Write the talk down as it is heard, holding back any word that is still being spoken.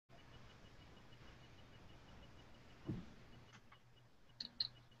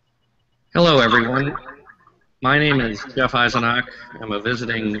Hello, everyone. My name is Jeff Eisenach. I'm a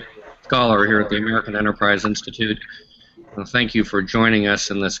visiting scholar here at the American Enterprise Institute. Thank you for joining us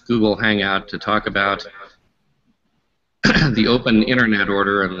in this Google Hangout to talk about the open internet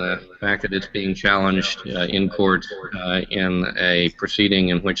order and the fact that it's being challenged in court in a proceeding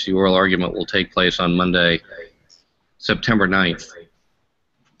in which the oral argument will take place on Monday, September 9th.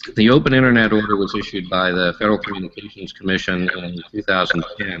 The open internet order was issued by the Federal Communications Commission in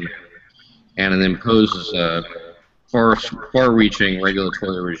 2010, and it imposes a far-reaching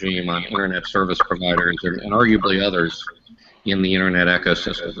regulatory regime on internet service providers and arguably others in the internet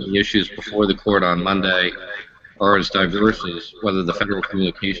ecosystem. The issues before the court on Monday are as diverse as whether the Federal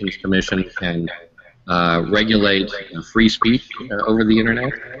Communications Commission can regulate free speech over the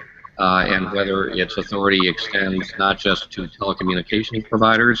internet, and whether its authority extends not just to telecommunications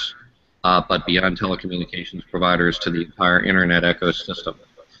providers, but beyond telecommunications providers to the entire internet ecosystem.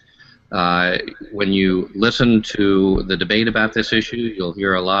 When you listen to the debate about this issue, you'll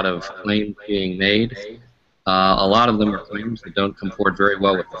hear a lot of claims being made. A lot of them are claims that don't comport very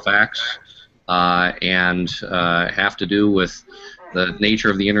well with the facts and have to do with the nature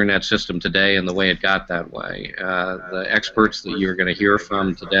of the internet system today and the way it got that way. The experts that you're going to hear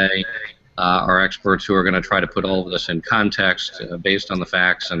from today are experts who are going to try to put all of this in context based on the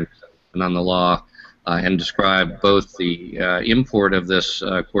facts and on the law, and describe both the import of this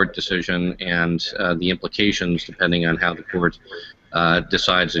court decision and the implications depending on how the court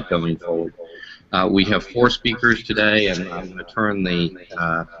decides it going forward. We have 4 speakers today, and I'm going to turn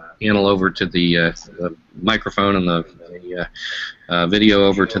the panel over to the microphone and the video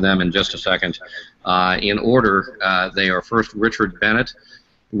over to them in just a second. In order, they are first Richard Bennett.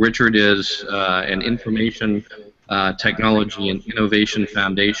 Richard is an Information Technology and Innovation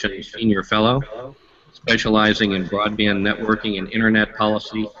Foundation Senior Fellow, specializing in broadband networking and internet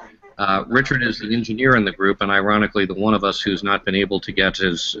policy. Richard is the engineer in the group, and ironically the one of us who's not been able to get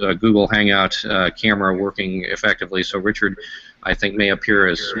his Google Hangout camera working effectively, so Richard, I think, may appear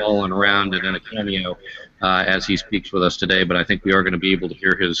as small and round and in a cameo as he speaks with us today, but I think we are going to be able to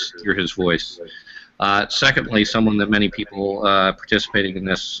hear his voice. Secondly, someone that many people participating in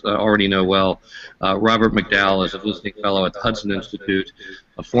this already know well, Robert McDowell is a visiting fellow at the Hudson Institute,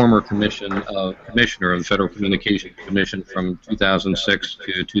 a former commissioner of the Federal Communications Commission from 2006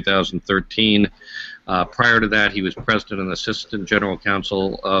 to 2013. Prior to that, he was president and assistant general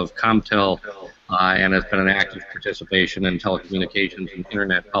counsel of ComTel, and has been an active participation in telecommunications and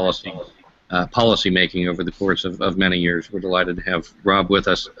internet policy making over the course of many years. We're delighted to have Rob with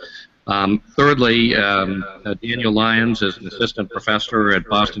us. Thirdly, Daniel Lyons is an assistant professor at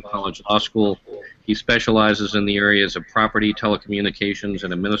Boston College Law School. He specializes in the areas of property, telecommunications,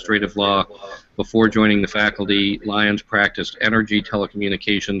 and administrative law. Before joining the faculty, Lyons practiced energy,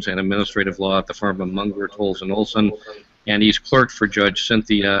 telecommunications, and administrative law at the firm of Munger, Tolles & Olson, and he's clerked for Judge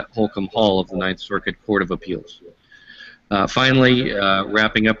Cynthia Holcomb Hall of the Ninth Circuit Court of Appeals. Finally,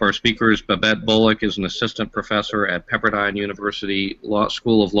 wrapping up our speakers, Babette Bullock is an assistant professor at Pepperdine University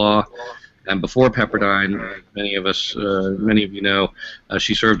School of Law. And before Pepperdine, many of you know,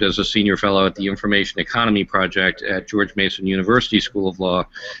 she served as a senior fellow at the Information Economy Project at George Mason University School of Law,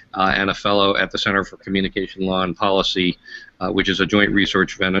 and a fellow at the Center for Communication Law and Policy, which is a joint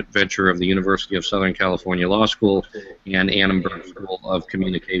research venture of the University of Southern California Law School and Annenberg School of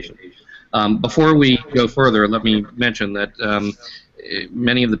Communication. Before we go further, let me mention that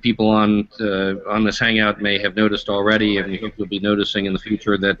many of the people on this Hangout may have noticed already, and we hope you'll be noticing in the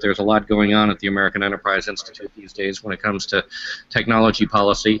future, that there's a lot going on at the American Enterprise Institute these days when it comes to technology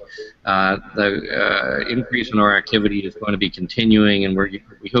policy. The increase in our activity is going to be continuing, and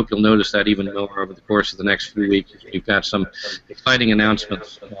we hope you'll notice that even more over the course of the next few weeks. We've got some exciting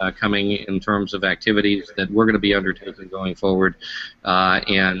announcements coming in terms of activities that we're going to be undertaking going forward,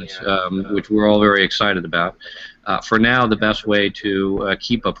 and which we're all very excited about. For now, the best way to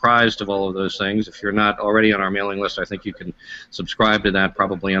keep apprised of all of those things, if you're not already on our mailing list, I think you can subscribe to that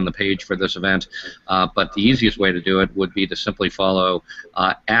probably on the page for this event. But the easiest way to do it would be to simply follow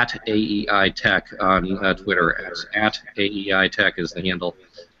at AEI Tech on Twitter. At AEI Tech is the handle.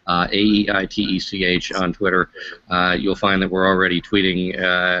 AEITECH on Twitter. You'll find that we're already tweeting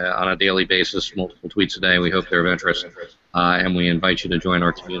on a daily basis, multiple tweets a day. We hope they're of interest. And we invite you to join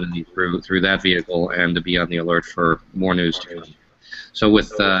our community through that vehicle and to be on the alert for more news to come. So with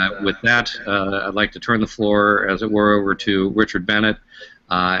that, I'd like to turn the floor, as it were, over to Richard Bennett.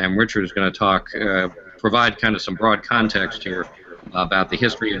 And Richard is going to provide kind of some broad context here about the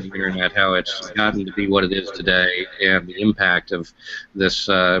history of the Internet, how it's gotten to be what it is today, and the impact of this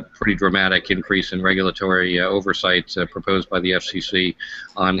pretty dramatic increase in regulatory oversight proposed by the FCC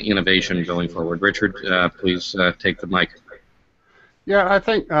on innovation going forward. Richard, please take the mic. Yeah, I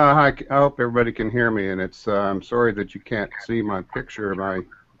think I hope everybody can hear me, and I'm sorry that you can't see my picture. My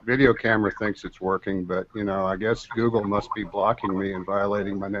video camera thinks it's working, but I guess Google must be blocking me and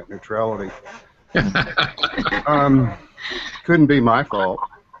violating my net neutrality. Couldn't be my fault,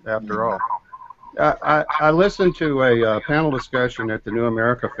 after all. I listened to a panel discussion at the New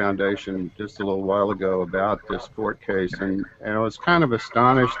America Foundation just a little while ago about this court case, and I was kind of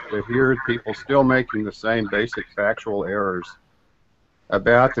astonished to hear people still making the same basic factual errors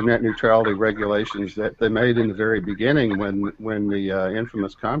about the net neutrality regulations that they made in the very beginning when the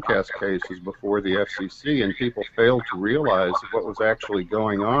infamous Comcast case was before the FCC, and people failed to realize what was actually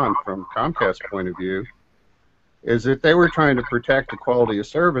going on from Comcast's point of view is that they were trying to protect the quality of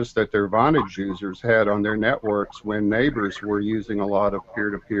service that their Vonage users had on their networks when neighbors were using a lot of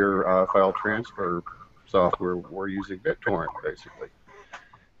peer-to-peer file transfer software, were using BitTorrent, basically.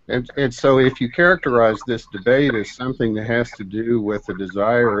 And so if you characterize this debate as something that has to do with the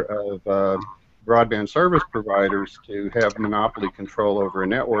desire of broadband service providers to have monopoly control over a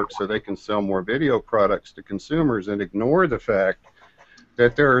network so they can sell more video products to consumers and ignore the fact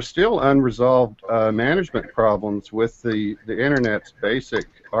that there are still unresolved management problems with the Internet's basic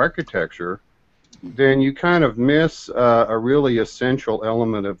architecture, then you kind of miss a really essential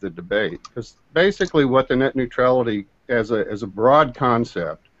element of the debate. Because basically what the net neutrality as a broad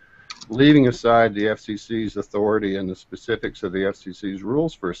concept, leaving aside the FCC's authority and the specifics of the FCC's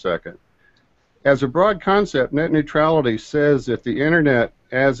rules for a second, as a broad concept, net neutrality says that the Internet,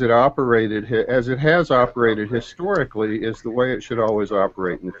 as it has operated historically, is the way it should always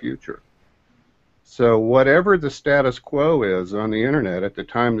operate in the future. So whatever the status quo is on the Internet at the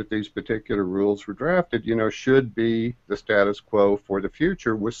time that these particular rules were drafted, should be the status quo for the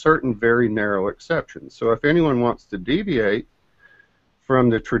future with certain very narrow exceptions. So if anyone wants to deviate from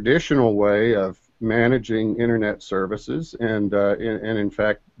the traditional way of managing Internet services and in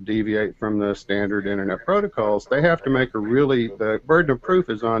fact deviate from the standard Internet protocols, they have to make the burden of proof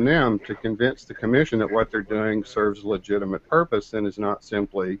is on them to convince the Commission that what they're doing serves a legitimate purpose and is not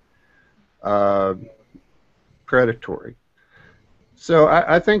simply predatory. So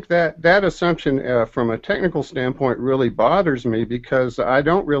I think that assumption from a technical standpoint really bothers me, because I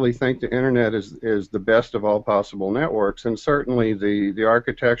don't really think the Internet is the best of all possible networks, and certainly the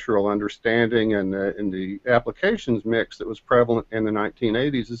architectural understanding and the applications mix that was prevalent in the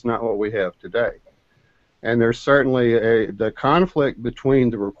 1980s is not what we have today. And there's certainly the conflict between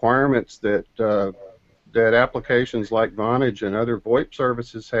the requirements that applications like Vonage and other VoIP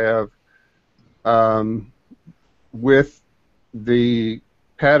services have with the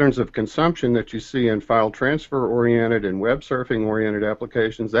patterns of consumption that you see in file transfer oriented and web surfing oriented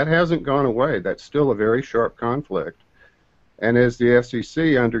applications. That hasn't gone away. That's still a very sharp conflict. And as the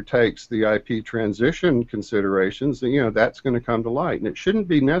FCC undertakes the IP transition considerations, that's going to come to light. And it shouldn't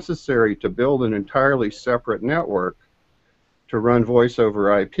be necessary to build an entirely separate network to run voice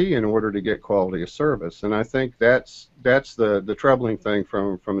over IP in order to get quality of service. And I think that's the troubling thing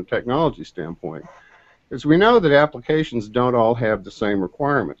from a technology standpoint. Is we know that applications don't all have the same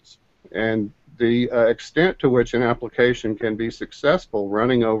requirements, and the extent to which an application can be successful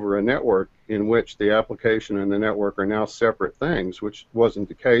running over a network in which the application and the network are now separate things, which wasn't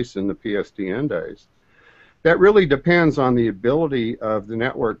the case in the PSTN days, that really depends on the ability of the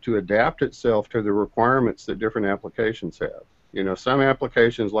network to adapt itself to the requirements that different applications have. Some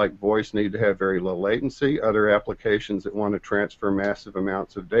applications like voice need to have very low latency. Other applications that want to transfer massive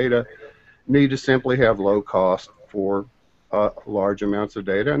amounts of data need to simply have low cost for large amounts of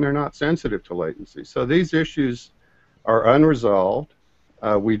data, and they're not sensitive to latency. So these issues are unresolved.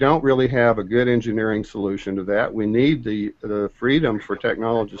 We don't really have a good engineering solution to that. We need the freedom for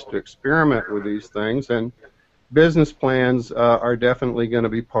technologists to experiment with these things, and business plans are definitely going to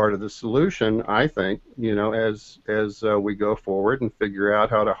be part of the solution, I think, as we go forward and figure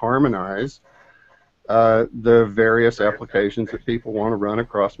out how to harmonize the various applications that people want to run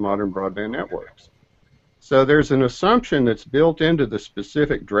across modern broadband networks. So there's an assumption that's built into the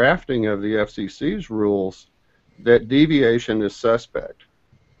specific drafting of the FCC's rules that deviation is suspect,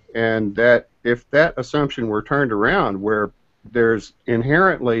 and that if that assumption were turned around, where there's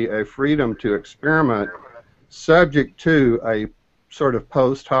inherently a freedom to experiment subject to a sort of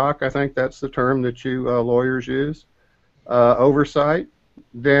post hoc, I think that's the term that you lawyers use, oversight,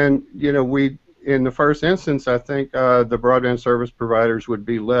 then in the first instance, I think the broadband service providers would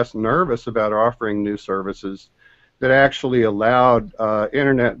be less nervous about offering new services that actually allowed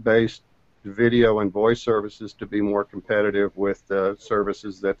internet-based video and voice services to be more competitive with the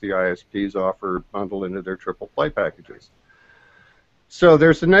services that the ISPs offer bundled into their triple play packages. So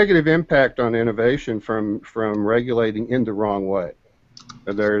there's a negative impact on innovation from regulating in the wrong way.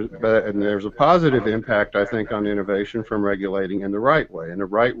 And there's a positive impact, I think, on innovation from regulating in the right way, and the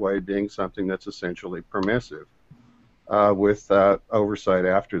right way being something that's essentially permissive with oversight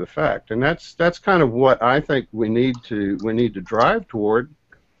after the fact. And that's kind of what I think we need to drive toward.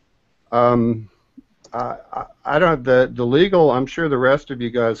 I don't the legal. I'm sure the rest of you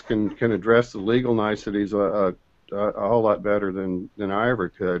guys can address the legal niceties a whole lot better than I ever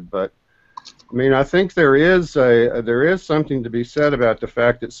could, but I mean, I think there is something to be said about the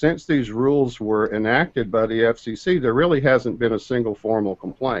fact that since these rules were enacted by the FCC, there really hasn't been a single formal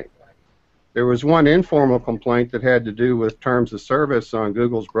complaint. There was one informal complaint that had to do with terms of service on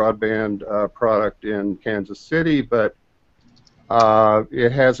Google's broadband product in Kansas City, but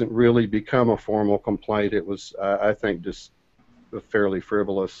it hasn't really become a formal complaint. It was, I think, just a fairly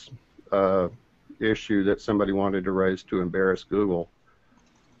frivolous issue that somebody wanted to raise to embarrass Google.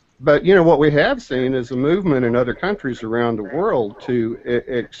 But, you know, what we have seen is a movement in other countries around the world to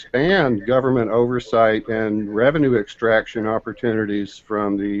expand government oversight and revenue extraction opportunities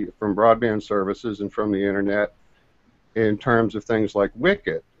from broadband services and from the internet in terms of things like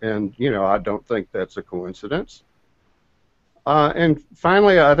Wicket. And, you know, I don't think that's a coincidence. And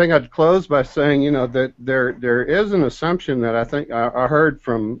finally, I think I'd close by saying, you know, that there is an assumption that I think I heard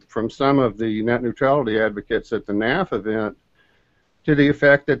from some of the net neutrality advocates at the NAF event, to the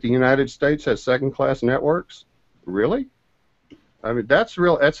effect that the United States has second-class networks. Really? I mean, that's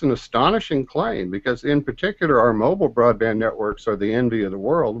an astonishing claim, because in particular our mobile broadband networks are the envy of the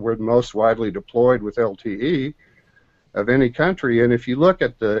world. We're most widely deployed with LTE of any country, and if you look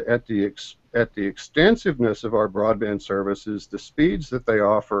at the extensiveness of our broadband services, the speeds that they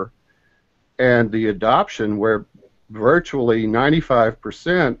offer, and the adoption, where virtually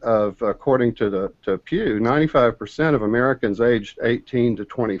 95% of, according to Pew, 95% of Americans aged 18 to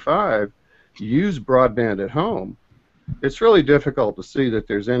 25 use broadband at home. It's really difficult to see that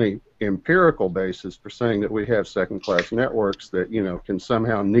there's any empirical basis for saying that we have second-class networks that, you know, can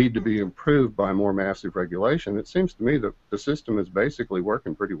somehow need to be improved by more massive regulation. It seems to me that the system is basically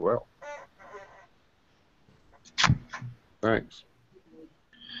working pretty well. Thanks.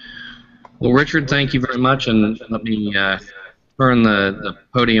 Well, Richard, thank you very much, and let me turn the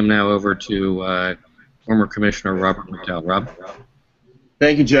podium now over to former Commissioner Robert McDowell. Rob?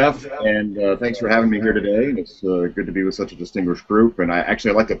 Thank you, Jeff, and thanks for having me here today. It's good to be with such a distinguished group, and I'd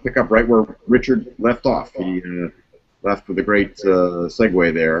like to pick up right where Richard left off. He left with a great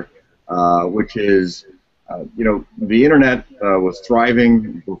segue there, which is, you know, the Internet was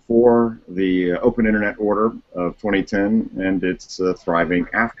thriving before the Open Internet Order of 2010, and it's thriving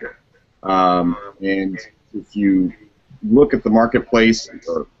after. And if you look at the marketplace,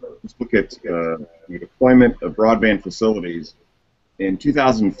 or just look at the deployment of broadband facilities, in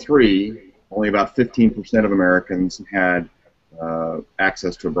 2003, only about 15% of Americans had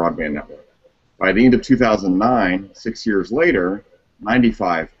access to a broadband network. By the end of 2009, 6 years later,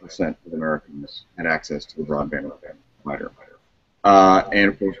 95% of Americans had access to a broadband provider. And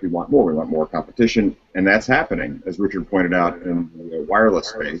of course, we want more. We want more competition, and that's happening, as Richard pointed out, in the wireless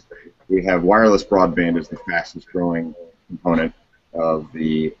space. We have wireless broadband as the fastest growing component of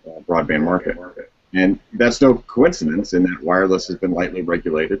the broadband market. And that's no coincidence in that wireless has been lightly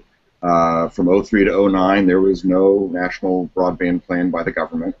regulated. From 03 to 09, there was no national broadband plan by the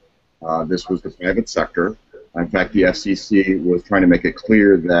government. This was the private sector. In fact, the FCC was trying to make it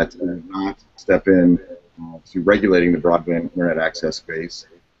clear that it would not step in to regulating the broadband internet access space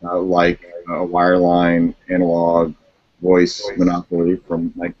like a wireline analog voice monopoly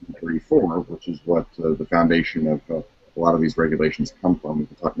from 1934, which is what the foundation of a lot of these regulations come from. We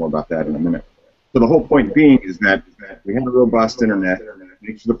can talk more about that in a minute. So the whole point being is that we had a robust internet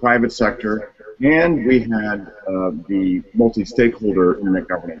thanks to the private sector, and we had the multi-stakeholder internet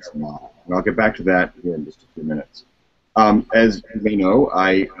governance model. And I'll get back to that here in just a few minutes. As you may know,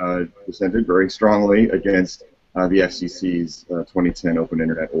 I dissented very strongly against the FCC's 2010 Open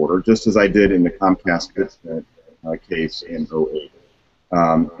Internet Order, just as I did in the Comcast BitNet case in 08.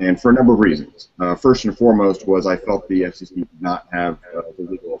 And for a number of reasons. First and foremost was I felt the FCC did not have the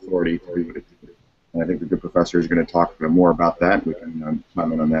legal authority to do what it did. And I think the good professor is going to talk more about that. We can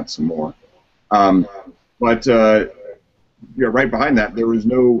comment on that some more. But right behind that, there was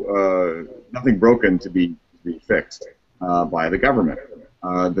nothing broken to be fixed by the government.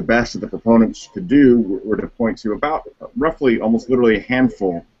 The best that the proponents could do were to point to about roughly, almost literally a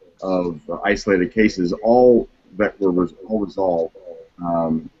handful of isolated cases, all that were all resolved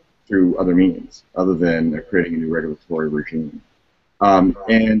through other means, other than creating a new regulatory regime.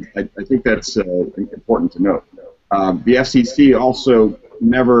 And I think that's important to note. The FCC also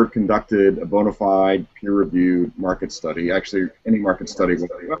never conducted a bona fide, peer-reviewed market study, actually any market study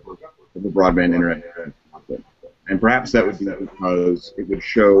whatsoever, of the broadband internet market. And perhaps that would be because it would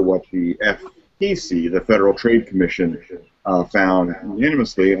show what the FCC, the Federal Trade Commission, found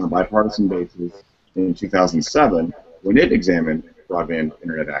unanimously on a bipartisan basis in 2007 when it examined broadband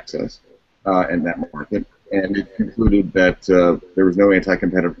internet access in that market. And it concluded that there was no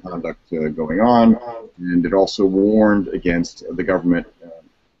anti-competitive conduct going on, and it also warned against the government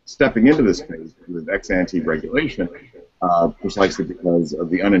stepping into this space with ex-ante regulation, precisely because of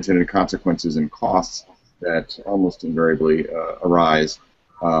the unintended consequences and costs that almost invariably arise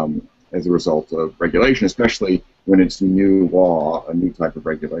as a result of regulation, especially when it's new law, a new type of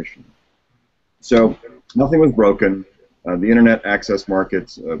regulation. So nothing was broken. The internet access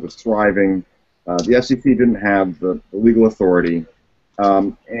market was thriving. The FCC didn't have the legal authority,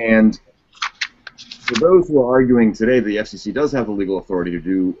 and for those who are arguing today the FCC does have the legal authority to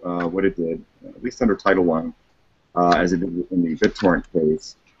do what it did, at least under Title I, as it did in the BitTorrent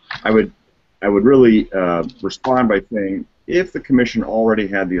case, I would really respond by saying, if the Commission already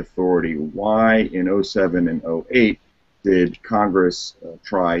had the authority, why in 07 and 08 did Congress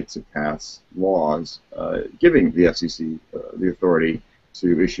try to pass laws giving the FCC the authority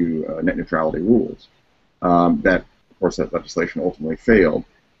to issue net neutrality rules? That, of course, that legislation ultimately failed.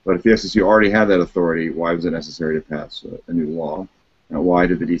 But if the FCC already had that authority, why was it necessary to pass a new law? Why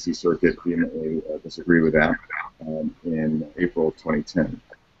did the D.C. Circuit vehemently disagree with that in April of 2010?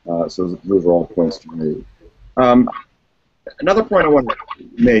 So those are all points to me. Another point I want to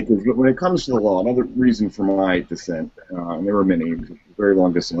make is that when it comes to the law, another reason for my dissent, and there were many, it was a very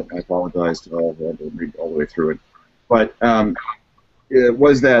long dissent, I apologize to all who had to read all the way through it, but it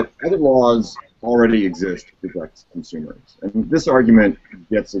was that other laws already exist to protect consumers. And this argument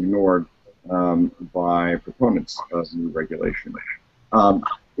gets ignored by proponents of new regulation.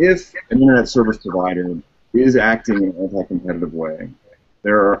 If an internet service provider is acting in an anti-competitive way,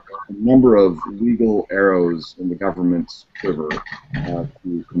 there are a number of legal arrows in the government's quiver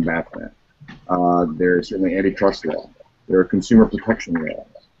to combat that. There's certainly antitrust law. There are consumer protection laws.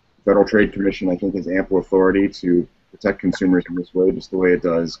 The Federal Trade Commission, I think, has ample authority to protect consumers in this way, just the way it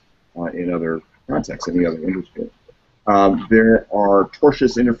does in other contexts, any other industry. There are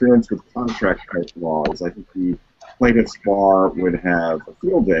tortious interference with contract type laws. I think the plaintiff's bar would have a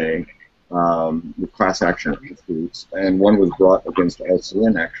field day with class action lawsuits, and one was brought against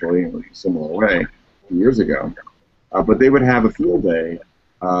LCN actually in a similar way a few years ago. But they would have a field day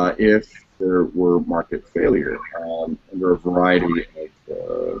if there were market failure under a variety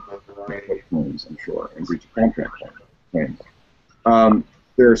of claims, I'm sure, and breach of contract claims.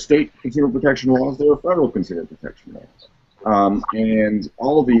 There are state consumer protection laws, there are federal consumer protection laws. And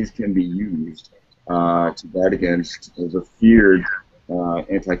all of these can be used to guard against the feared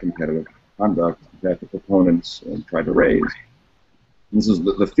anti-competitive conduct that the proponents tried to raise. This is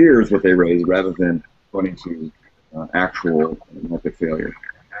the fear is what they raise rather than pointing to actual market failure.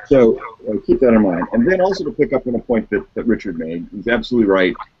 So keep that in mind. And then also to pick up on a point that Richard made, he's absolutely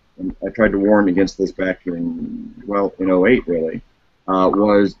right, and I tried to warn against this back in, well, in 08 really,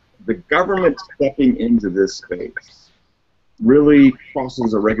 was the government stepping into this space really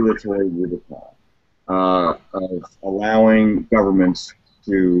crosses a regulatory Rubicon of allowing governments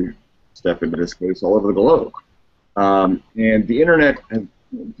to step into this space all over the globe. And the internet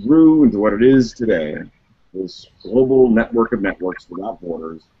grew into what it is today, this global network of networks without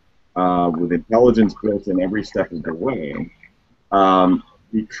borders, with intelligence built in every step of the way,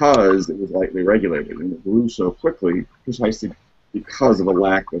 because it was lightly regulated, and it grew so quickly precisely because of a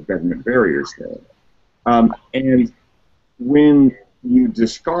lack of government barriers there. And when you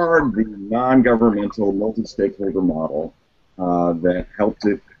discard the non-governmental, multi-stakeholder model that helped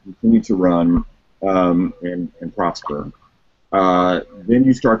it continue to run and prosper, then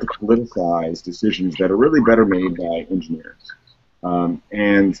you start to politicize decisions that are really better made by engineers.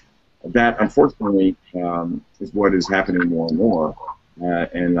 And that, unfortunately, is what is happening more and more.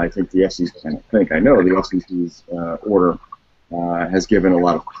 And I think the FCC, I know the FCC's order has given a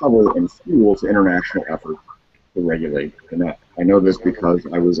lot of cover and fuel to international efforts to regulate the net. I know this because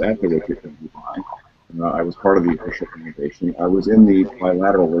I was at the recut in Dubai. I was part of the official communication. I was in the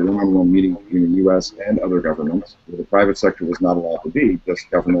bilateral or one-on-one meeting between the U.S. and other governments, where the private sector was not allowed to be, just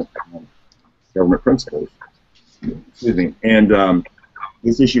government principles. Excuse me. And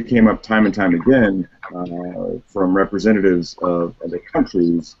this issue came up time and time again from representatives of other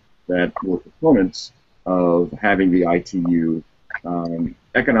countries that were proponents of having the ITU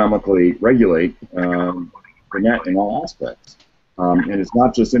economically regulate the net in all aspects. And it's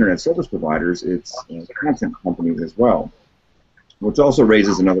not just internet service providers, it's content companies as well, which also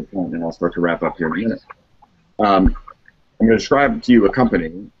raises another point, and I'll start to wrap up here in a minute. I'm going to describe to you a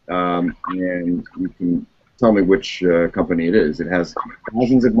company, and you can tell me which company it is. It has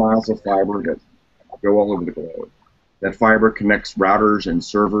thousands of miles of fiber that go all over the globe. That fiber connects routers and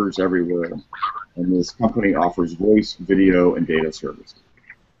servers everywhere, and this company offers voice, video, and data services.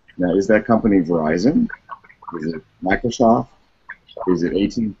 Now, is that company Verizon? Is it Microsoft? Is it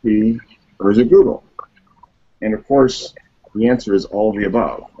AT&T? Or is it Google? And of course, the answer is all of the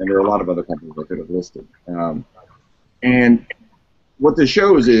above, and there are a lot of other companies I could have listed. And what this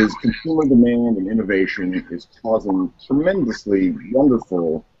shows is consumer demand and innovation is causing tremendously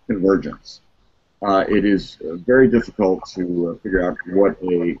wonderful convergence. It is very difficult to figure out what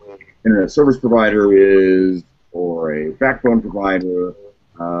a internet service provider is, or a backbone provider,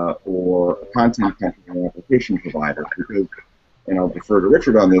 or a content company or application provider, because, and I'll defer to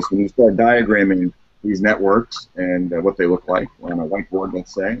Richard on this, when you start diagramming these networks and what they look like on a whiteboard,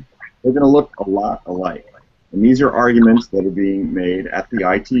 let's say, they're going to look a lot alike. And these are arguments that are being made at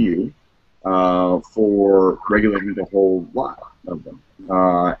the ITU for regulating the whole lot of them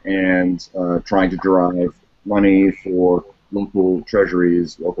and trying to derive money for local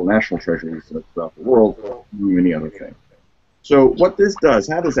treasuries, local national treasuries throughout the world, and many other things. So what this does,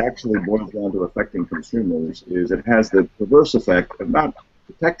 how this actually boils down to affecting consumers, is it has the perverse effect of not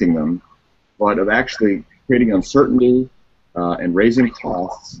protecting them, but of actually creating uncertainty and raising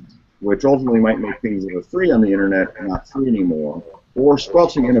costs, which ultimately might make things that are free on the internet not free anymore, or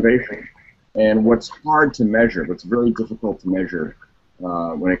squelching innovation. And what's hard to measure, what's very difficult to measure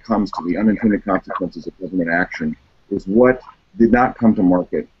when it comes to the unintended consequences of government action, is what did not come to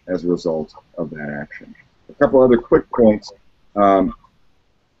market as a result of that action. A couple other quick points. I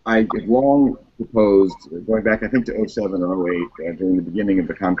have long proposed, going back I think to 07 or 08, during the beginning of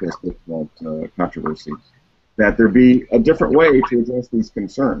the Comcast controversy, that there be a different way to address these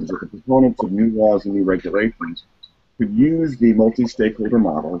concerns, that the proponents of new laws and new regulations could use the multi-stakeholder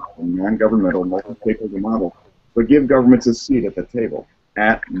model, the non-governmental multi-stakeholder model, but give governments a seat at the table,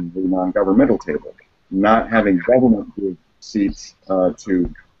 at the non-governmental table, not having government give seats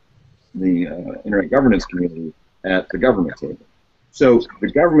to the internet governance community at the government table. So the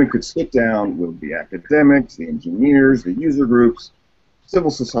government could sit down with the academics, the engineers, the user groups,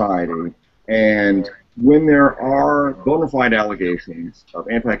 civil society, and when there are bona fide allegations of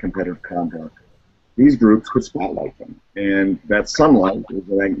anti-competitive conduct, these groups could spotlight them. And that sunlight is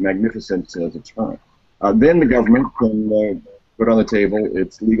a magnificent deterrent. Then the government can put on the table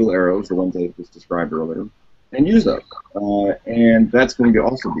its legal arrows, the ones I just described earlier, and use those. And that's going to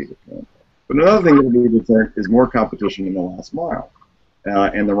also be a deterrent. But another thing that will be a deterrent is more competition in the last mile.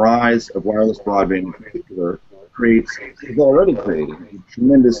 And the rise of wireless broadband in particular is already creating a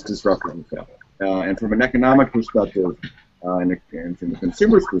tremendous disruptive effect. And from an economic perspective, and from the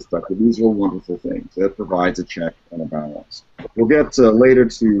consumer's perspective, these are wonderful things. That provides a check and a balance. We'll get later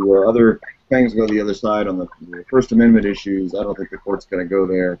to other things, go the other side on the First Amendment issues. I don't think the court's going to go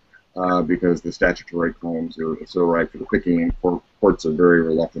there because the statutory claims are so ripe for the picking, and courts are very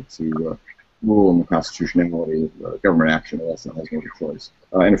reluctant to rule on the constitutionality of government action unless it has no choice,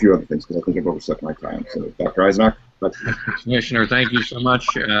 and a few other things, because I think I've overstepped my time. So, Dr. Eisenach. Commissioner, thank you so much.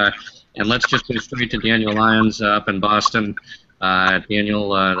 And let's just go straight to Daniel Lyons up in Boston. Daniel,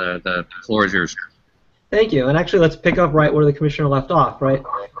 the floor is yours. Thank you. And actually, let's pick up right where the Commissioner left off, right?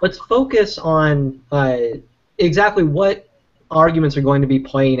 Let's focus on exactly what arguments are going to be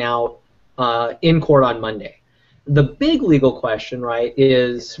playing out in court on Monday. The big legal question, right,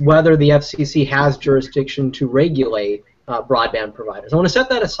 is whether the FCC has jurisdiction to regulate broadband providers. I want to set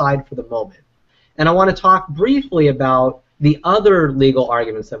that aside for the moment. And I want to talk briefly about the other legal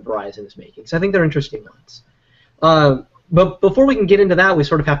arguments that Verizon is making, because I think they're interesting ones. But before we can get into that, we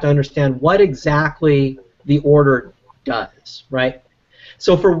sort of have to understand what exactly the order does, right?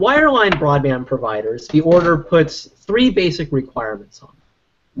 So for wireline broadband providers, the order puts three basic requirements on them.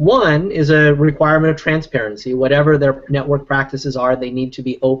 One is a requirement of transparency. Whatever their network practices are, they need to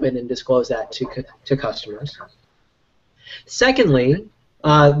be open and disclose that to customers. Secondly,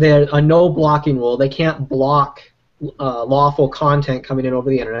 there's a no blocking rule. They can't block lawful content coming in over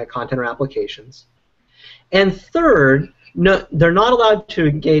the internet, content or applications. And third, no, they're not allowed to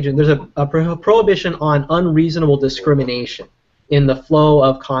engage in, there's a prohibition on unreasonable discrimination in the flow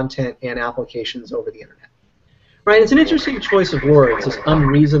of content and applications over the internet. Right, it's an interesting choice of words, this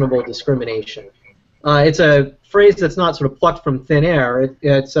unreasonable discrimination. It's a phrase that's not sort of plucked from thin air.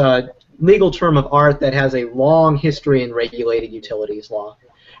 It's legal term of art that has a long history in regulated utilities law.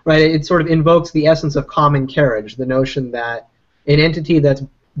 Right? It sort of invokes the essence of common carriage, the notion that an entity that's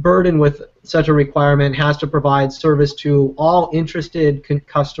burdened with such a requirement has to provide service to all interested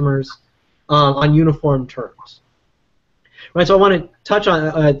customers on uniform terms. Right, so I want to touch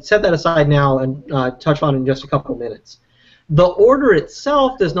on, set that aside now and touch on it in just a couple of minutes. The order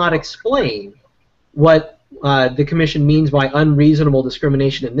itself does not explain what the Commission means by unreasonable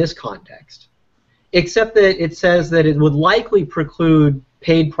discrimination in this context, except that it says that it would likely preclude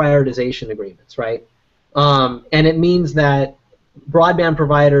paid prioritization agreements, right? And it means that broadband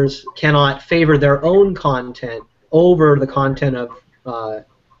providers cannot favor their own content over the content of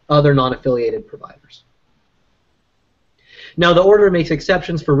other non-affiliated providers. Now, the order makes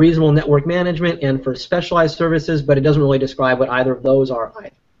exceptions for reasonable network management and for specialized services, but it doesn't really describe what either of those are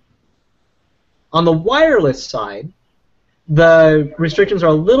either. On the wireless side, the restrictions are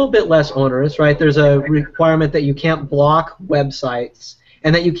a little bit less onerous, right? There's a requirement that you can't block websites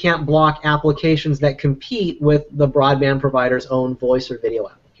and that you can't block applications that compete with the broadband provider's own voice or video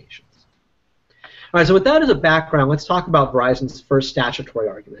applications. All right, so with that as a background, let's talk about Verizon's first statutory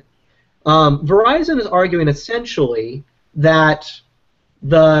argument. Verizon is arguing essentially that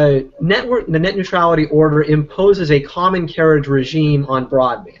the net neutrality order imposes a common carriage regime on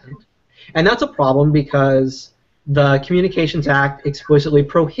broadband, and that's a problem because the Communications Act explicitly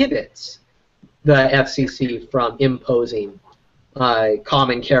prohibits the FCC from imposing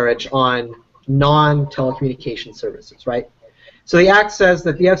common carriage on non-telecommunication services, right? So the Act says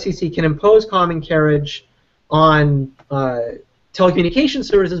that the FCC can impose common carriage on telecommunication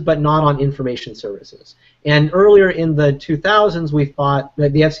services, but not on information services. And earlier in the 2000s, we thought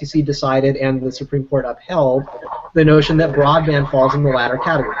that the FCC decided, and the Supreme Court upheld, the notion that broadband falls in the latter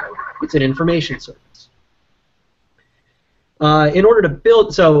category. It's an information service. In order to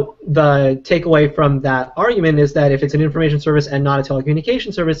build, so the takeaway from that argument is that if it's an information service and not a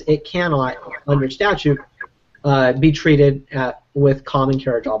telecommunication service, it cannot, under statute, be treated with common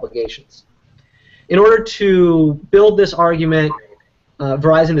carriage obligations. In order to build this argument,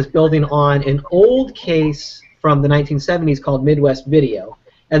 Verizon is building on an old case from the 1970s called Midwest Video.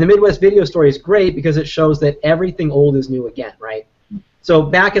 And the Midwest Video story is great because it shows that everything old is new again, right? So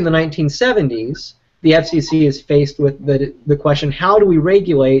back in the 1970s, the FCC is faced with the question, how do we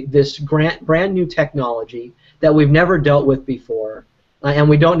regulate this brand new technology that we've never dealt with before, and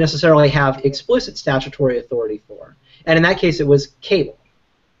we don't necessarily have explicit statutory authority for? And in that case, it was cable.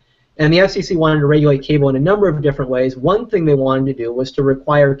 And the FCC wanted to regulate cable in a number of different ways. One thing they wanted to do was to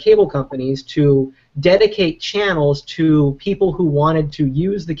require cable companies to dedicate channels to people who wanted to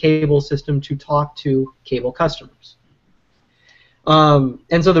use the cable system to talk to cable customers.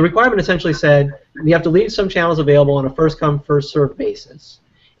 And so the requirement essentially said you have to leave some channels available on a first-come, first-served basis.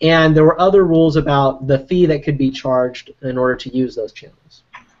 And there were other rules about the fee that could be charged in order to use those channels.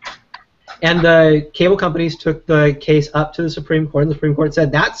 And the cable companies took the case up to the Supreme Court, and the Supreme Court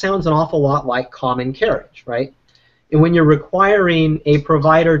said that sounds an awful lot like common carriage, right? And when you're requiring a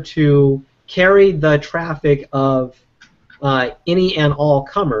provider to carry the traffic of any and all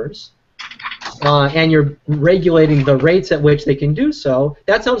comers, and you're regulating the rates at which they can do so,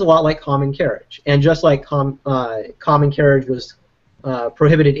 that sounds a lot like common carriage. And just like common carriage was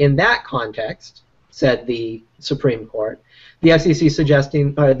prohibited in that context, said the Supreme Court, the FCC is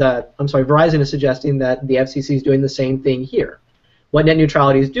suggesting, Verizon is suggesting that the FCC is doing the same thing here. What net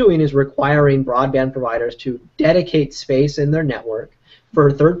neutrality is doing is requiring broadband providers to dedicate space in their network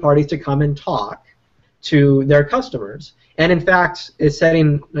for third parties to come and talk to their customers. And in fact, it's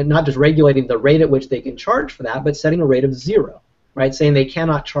setting, not just regulating the rate at which they can charge for that, but setting a rate of 0, right? Saying they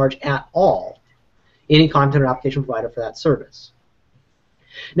cannot charge at all any content or application provider for that service.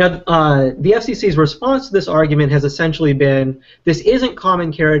 Now, the FCC's response to this argument has essentially been, this isn't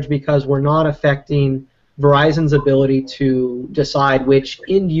common carriage because we're not affecting Verizon's ability to decide which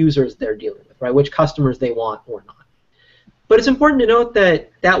end users they're dealing with, right? Which customers they want or not. But it's important to note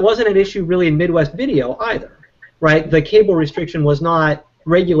that that wasn't an issue really in Midwest Video either, right? The cable restriction was not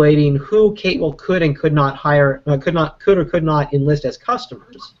regulating who cable could and could not hire, could or could not enlist as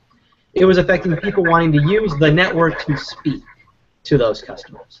customers. It was affecting people wanting to use the network to speak to those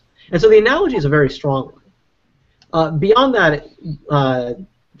customers. And so the analogy is a very strong one. Beyond that,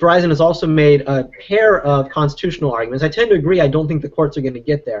 Verizon has also made a pair of constitutional arguments. I tend to agree, I don't think the courts are going to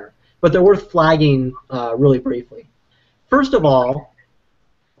get there, but they're worth flagging really briefly. First of all,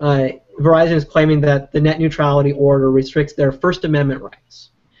 Verizon is claiming that the net neutrality order restricts their First Amendment rights.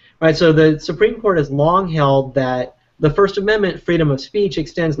 Right, so the Supreme Court has long held that the First Amendment freedom of speech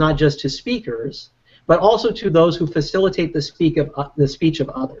extends not just to speakers, but also to those who facilitate the speech of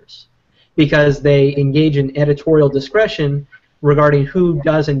others. because they engage in editorial discretion regarding who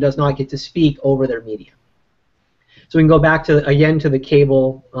does and does not get to speak over their media. So we can go back to, again, to the cable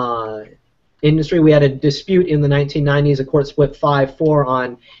industry. We had a dispute in the 1990s. A court split 5-4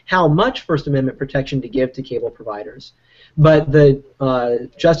 on how much First Amendment protection to give to cable providers. But the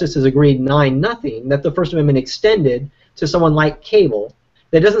justices agreed 9-0 that the First Amendment extended to someone like cable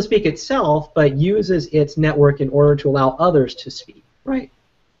that doesn't speak itself but uses its network in order to allow others to speak. Right.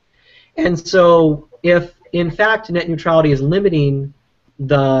 And so if, in fact, net neutrality is limiting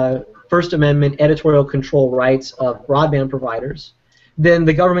the First Amendment editorial control rights of broadband providers, then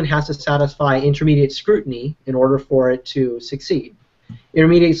the government has to satisfy intermediate scrutiny in order for it to succeed.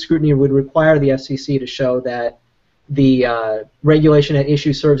 Intermediate scrutiny would require the FCC to show that the regulation at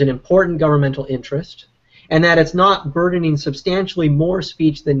issue serves an important governmental interest, and that it's not burdening substantially more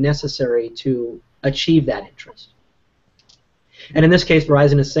speech than necessary to achieve that interest. And in this case,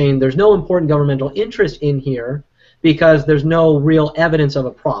 Verizon is saying there's no important governmental interest in here because there's no real evidence of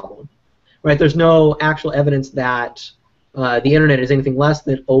a problem. Right? There's no actual evidence that the internet is anything less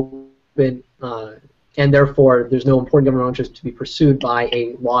than open, and therefore there's no important governmental interest to be pursued by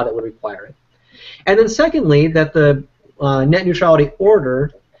a law that would require it. And then secondly, that the net neutrality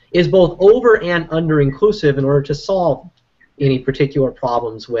order is both over and under inclusive in order to solve any particular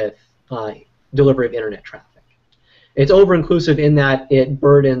problems with delivery of internet traffic. It's over inclusive in that it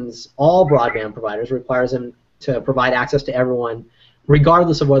burdens all broadband providers, requires them to provide access to everyone,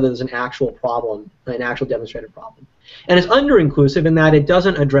 regardless of whether there's an actual problem, an actual demonstrated problem. And it's under-inclusive in that it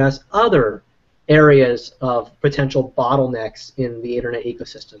doesn't address other areas of potential bottlenecks in the internet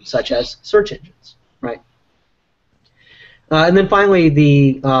ecosystem, such as search engines, right? And then finally,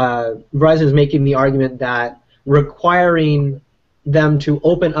 the Verizon is making the argument that requiring them to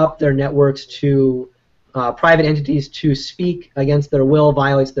open up their networks to private entities to speak against their will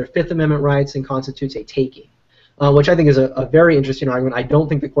violates their Fifth Amendment rights and constitutes a taking. Which I think is a very interesting argument. I don't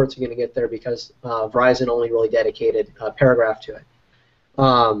think the courts are going to get there because Verizon only really dedicated a paragraph to it.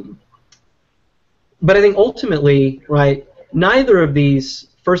 But I think ultimately, right, neither of these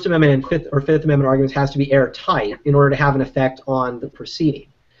First Amendment and Fifth Amendment arguments has to be airtight in order to have an effect on the proceeding,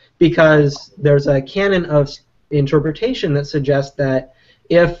 because there's a canon of interpretation that suggests that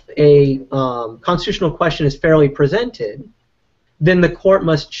if a constitutional question is fairly presented, then the court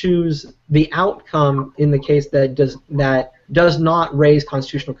must choose the outcome in the case that does not raise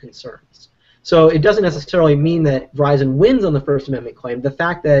constitutional concerns. So it doesn't necessarily mean that Verizon wins on the First Amendment claim. The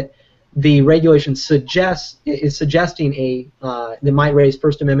fact that the regulation is suggesting that might raise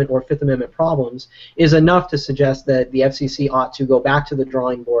First Amendment or Fifth Amendment problems is enough to suggest that the FCC ought to go back to the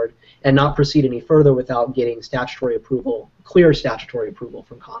drawing board and not proceed any further without getting statutory approval, clear statutory approval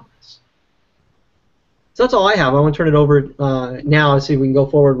from Congress. So that's all I have. I want to turn it over now and see if we can go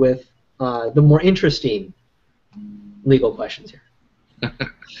forward with the more interesting legal questions here.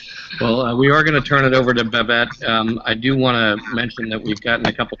 Well, we are going to turn it over to Babette. I do want to mention that we've gotten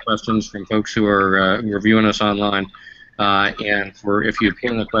a couple questions from folks who are viewing us online. And if you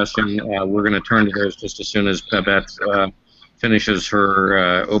put in a question, we're going to turn to those just as soon as Babette finishes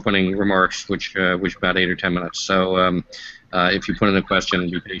her opening remarks, which about 8 or 10 minutes. So if you put in a question,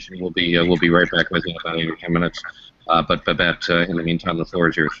 be patient. We'll be right back with you in about 8 or 10 minutes. But Babette, in the meantime, the floor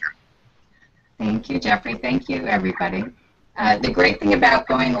is yours. Thank you, Jeffrey. Thank you, everybody. The great thing about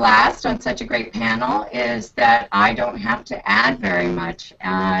going last on such a great panel is that I don't have to add very much.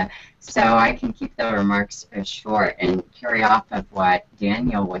 So I can keep the remarks short and carry off of what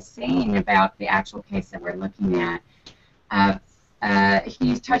Daniel was saying about the actual case that we're looking at.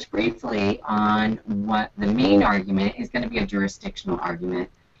 He touched briefly on what the main argument is going to be a jurisdictional argument,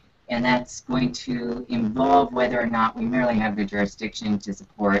 and that's going to involve whether or not we merely have the jurisdiction to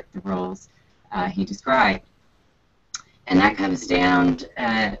support the rules he described. And that comes down,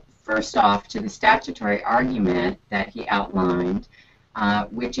 first off, to the statutory argument that he outlined,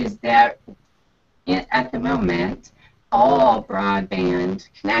 which is that at the moment, all broadband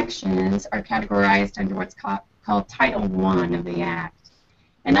connections are categorized under what's called Title I of the Act.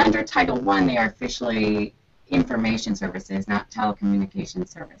 And under Title I, they are officially information services, not telecommunication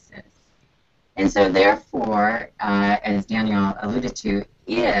services. And so therefore, as Daniel alluded to,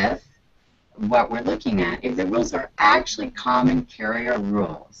 if what we're looking at, if the rules are actually common carrier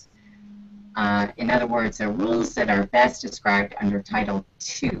rules, in other words, they're rules that are best described under Title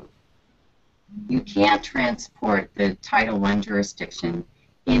II, you can't transport the Title I jurisdiction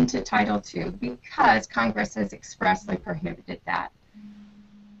into Title II because Congress has expressly prohibited that.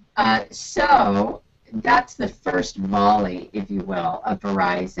 So that's the first volley, if you will, of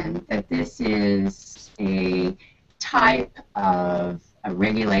Verizon, that this is a type of a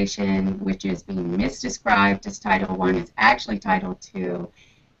regulation which is being misdescribed as Title I is actually Title II,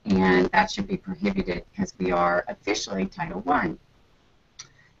 and that should be prohibited because we are officially Title I.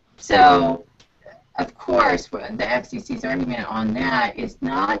 So, of course, the FCC's argument on that is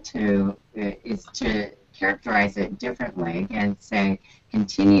to characterize it differently and say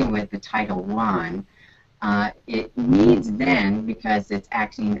continue with the Title I. It needs then, because it's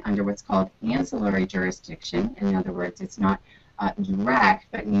acting under what's called ancillary jurisdiction. In other words, it's not direct,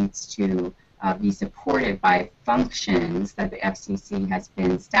 but needs to be supported by functions that the FCC has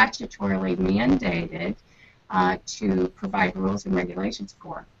been statutorily mandated to provide rules and regulations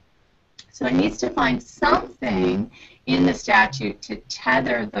for. So it needs to find something in the statute to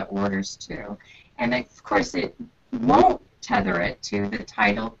tether the orders to. And of course, it won't tether it to the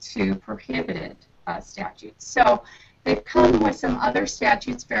Title II prohibited statutes. So they've come with some other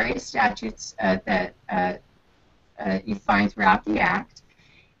statutes, various statutes that you find throughout the Act.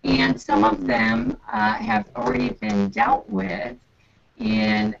 And some of them have already been dealt with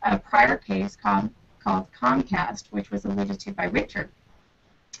in a prior case called Comcast, which was alluded to by Richard.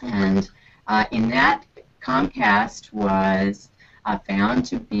 And in that, Comcast was found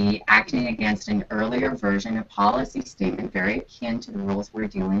to be acting against an earlier version of policy statement very akin to the rules we're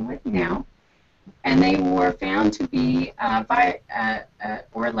dealing with now. And they were found to be,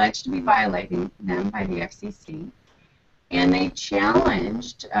 or alleged to be violating them by the FCC. And they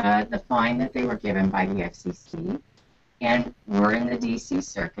challenged the fine that they were given by the FCC, and we're in the DC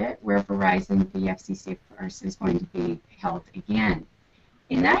circuit where Verizon v. FCC, of course, is going to be held again.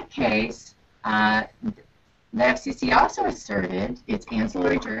 In that case, the FCC also asserted its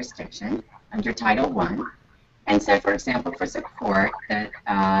ancillary jurisdiction under Title I, and said, for example, for support that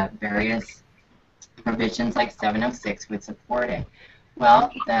various provisions like 706 would support it.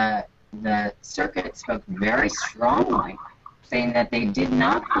 Well, the circuit spoke very strongly, saying that they did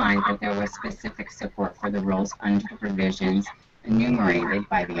not find that there was specific support for the rules under the provisions enumerated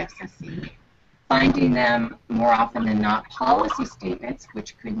by the FCC, finding them more often than not policy statements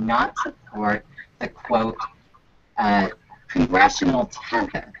which could not support the, quote, congressional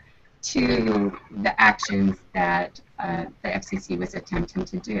tether to the actions that the FCC was attempting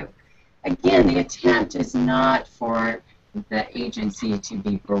to do. Again, the attempt is not for the agency to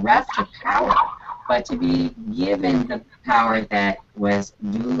be bereft of power, but to be given the power that was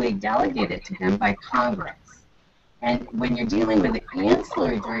duly delegated to them by Congress. And when you're dealing with the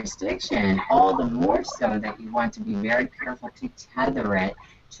ancillary jurisdiction, all the more so that you want to be very careful to tether it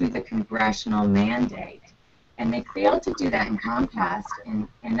to the congressional mandate. And they failed to do that in Comcast, and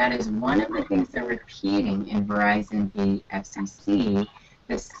that is one of the things they're repeating in Verizon v. FCC,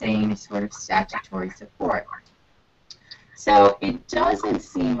 the same sort of statutory support. So it doesn't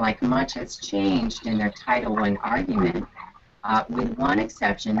seem like much has changed in their Title I argument. With one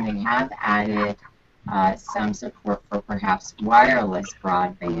exception, they have added some support for perhaps wireless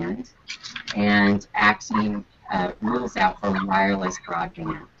broadband and acting rules out for wireless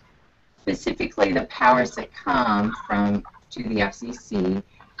broadband. Specifically, the powers that come to the FCC,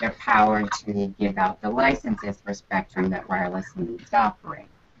 their power to give out the licenses for spectrum that wireless needs to operate.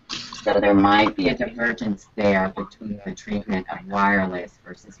 So there might be a divergence there between the treatment of wireless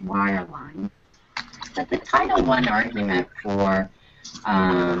versus wireline. But the Title I argument for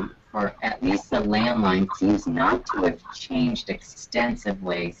at least the landline seems not to have changed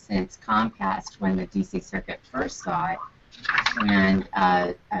extensively since Comcast, when the DC Circuit first saw it and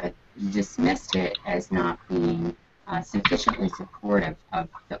dismissed it as not being sufficiently supportive of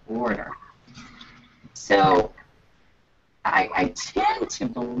the order. So I tend to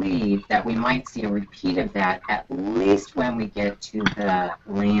believe that we might see a repeat of that at least when we get to the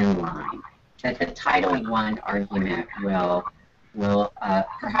landline, that the Title I argument will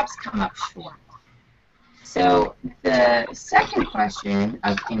perhaps come up short. So the second question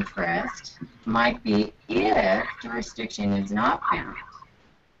of interest might be if jurisdiction is not found.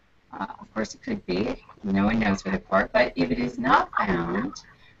 Of course, it could be. No one knows for the court. But if it is not found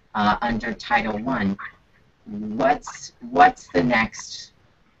under Title I, what's the next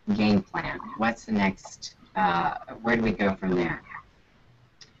game plan? What's the next? Where do we go from there?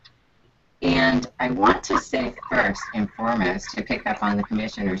 And I want to say first and foremost, to pick up on the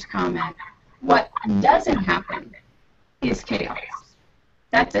commissioner's comment, what doesn't happen is chaos.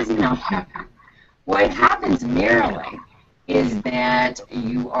 That does not happen. What happens merely is that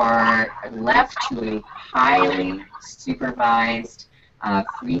you are left to a highly supervised,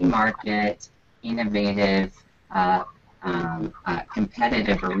 free market, innovative,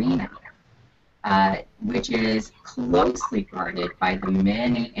 competitive arena, which is closely guarded by the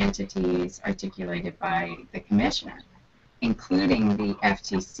many entities articulated by the commissioner. including the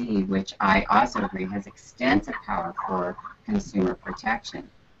FTC, which I also agree has extensive power for consumer protection.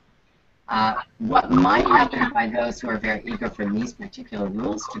 What might happen by those who are very eager for these particular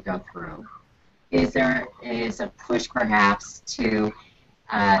rules to go through is there is a push perhaps to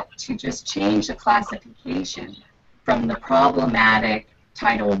just change the classification from the problematic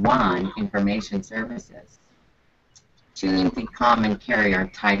Title I information services to the common carrier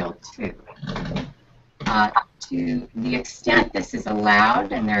Title II. To the extent this is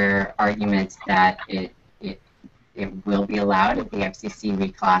allowed, and there are arguments that it will be allowed if the FCC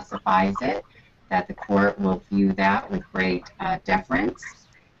reclassifies it, that the court will view that with great deference,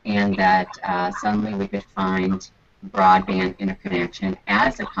 and that suddenly we could find broadband interconnection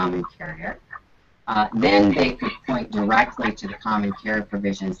as a common carrier. Then they could point directly to the common carrier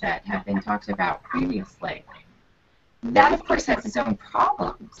provisions that have been talked about previously. That, of course, has its own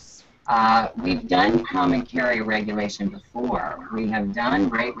problems. We've done common carrier regulation before. We have done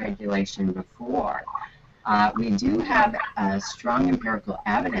rate regulation before. We do have strong empirical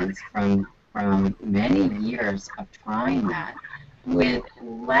evidence from many years of trying that with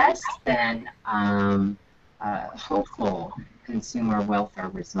less than hopeful consumer welfare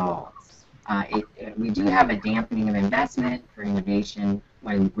results. We do have a dampening of investment for innovation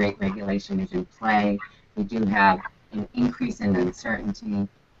when rate regulation is in play. We do have an increase in uncertainty.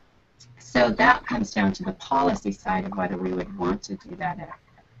 So that comes down to the policy side of whether we would want to do that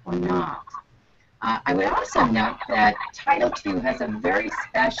or not. I would also note that Title II has a very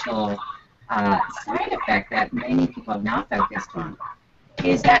special side effect that many people have not focused on,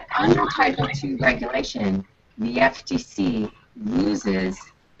 is that under Title II regulation, the FTC loses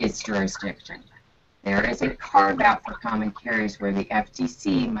its jurisdiction. There is a carve-out for common carriers where the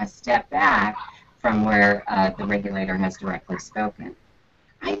FTC must step back from where the regulator has directly spoken.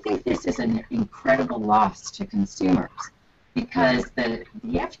 I think this is an incredible loss to consumers because the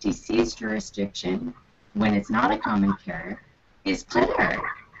FTC's jurisdiction, when it's not a common carrier, is plenary.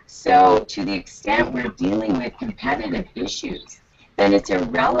 So to the extent we're dealing with competitive issues, then it's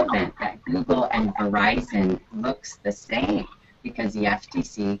irrelevant that Google and Verizon looks the same because the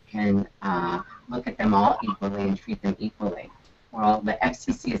FTC can look at them all equally and treat them equally. Well, the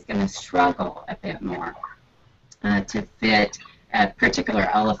FCC is going to struggle a bit more to fit particular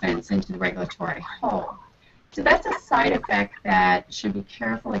elephants into the regulatory whole. So that's a side effect that should be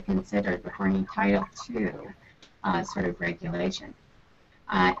carefully considered before any Title II sort of regulation.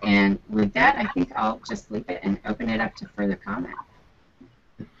 And with that, I think I'll just leave it and open it up to further comment.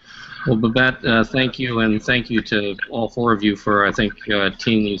 Well, Babette, thank you, and thank you to all four of you for, I think,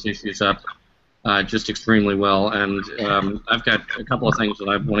 teeing these issues up just extremely well. And I've got a couple of things that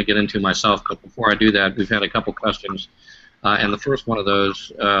I want to get into myself, but before I do that, we've had a couple questions. And the first one of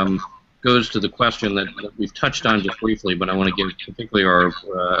those goes to the question that we've touched on just briefly, but I want to give particularly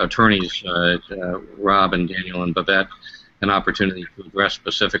our attorneys, Rob and Daniel and Babette, an opportunity to address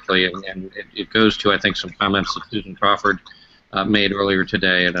specifically. And it goes to, I think, some comments that Susan Crawford made earlier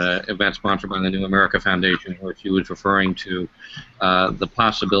today at an event sponsored by the New America Foundation, where she was referring to the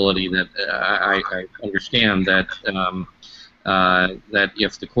possibility that I understand that that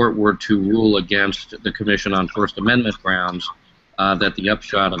if the court were to rule against the Commission on First Amendment grounds, that the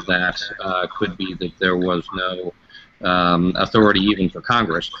upshot of that could be that there was no authority even for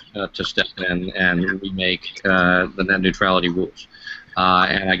Congress to step in and remake the net neutrality rules.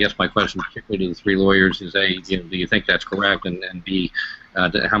 And I guess my question, particularly to the three lawyers, is A, do you think that's correct, and B,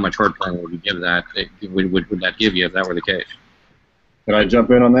 how much hard time would you give that? Would that give you if that were the case? Can I jump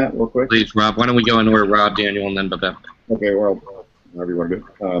in on that real quick? Please, Rob. Why don't we go in order, Rob, Daniel, and then Babette? Okay, well, however you want to do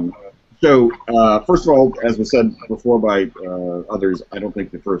it. So, first of all, as was said before by others, I don't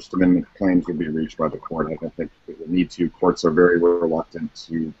think the First Amendment claims would be reached by the court. I don't think it would need to. Courts are very reluctant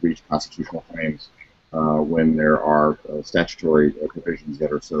to reach constitutional claims when there are statutory provisions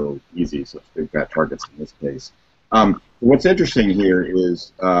that are so easy, such big fat targets in this case. What's interesting here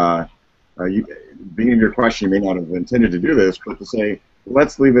is, being in your question, you may not have intended to do this, but to say,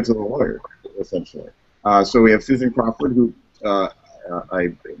 let's leave it to the lawyer, essentially. So we have Susan Crawford, who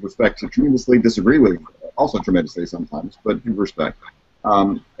I respect to tremendously disagree with, also tremendously sometimes, but do respect.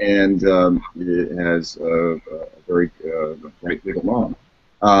 And it has a very great legal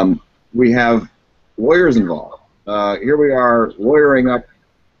knowledge. We have lawyers involved. Here we are lawyering up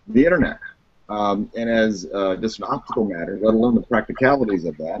the internet. And as just an optical matter, let alone the practicalities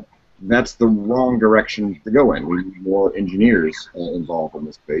of that, that's the wrong direction to go in. We need more engineers involved in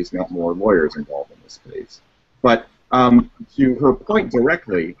this space, not more lawyers involved in this space. But to her point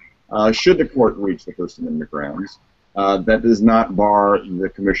directly, should the court reach the First Amendment grounds, that does not bar the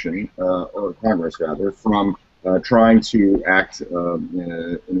Commission, or Congress rather, from trying to act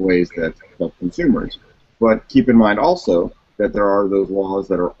in ways that help consumers. But keep in mind also that there are those laws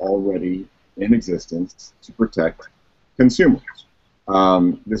that are already in existence to protect consumers.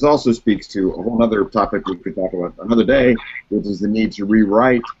 This also speaks to a whole other topic we could talk about another day, which is the need to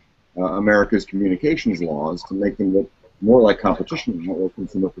rewrite America's communications laws to make them look more like competition law or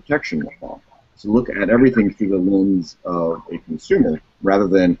consumer protection law. To look at everything through the lens of a consumer rather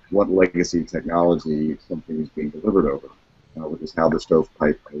than what legacy technology something is being delivered over, which is how the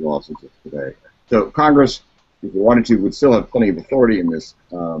stovepipe laws exist today. So Congress, if it wanted to, would still have plenty of authority in this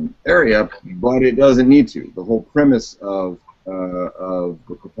area, but it doesn't need to. The whole premise of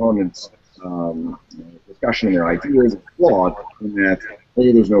the proponents' discussion and their ideas is flawed in that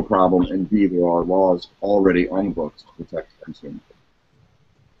A, there's no problem, and B, there are laws already on the books to protect consumers.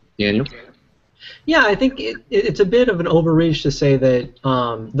 Daniel? Yeah, I think it's a bit of an overreach to say that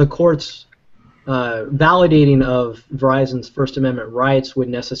the court's validating of Verizon's First Amendment rights would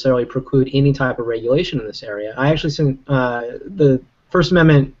necessarily preclude any type of regulation in this area. I actually think the First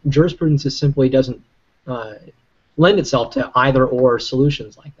Amendment jurisprudence simply doesn't lend itself to either-or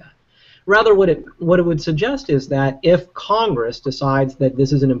solutions like that. Rather, what it would suggest is that if Congress decides that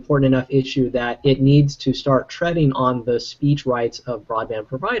this is an important enough issue that it needs to start treading on the speech rights of broadband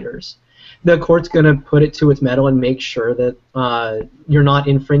providers, the court's going to put it to its mettle and make sure that you're not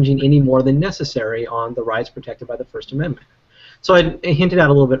infringing any more than necessary on the rights protected by the First Amendment. So I hinted at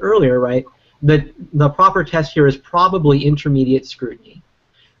a little bit earlier, right, that the proper test here is probably intermediate scrutiny,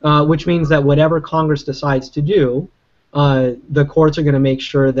 which means that whatever Congress decides to do, the courts are going to make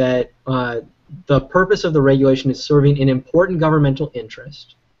sure that the purpose of the regulation is serving an important governmental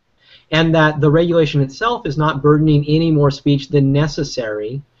interest, and that the regulation itself is not burdening any more speech than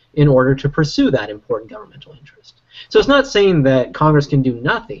necessary in order to pursue that important governmental interest. So it's not saying that Congress can do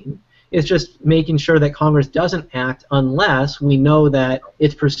nothing. It's just making sure that Congress doesn't act unless we know that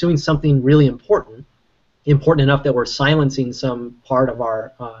it's pursuing something really important enough that we're silencing some part of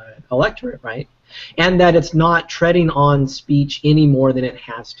our electorate, right? And that it's not treading on speech any more than it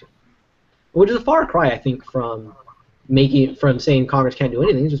has to. Which is a far cry, I think, from saying Congress can't do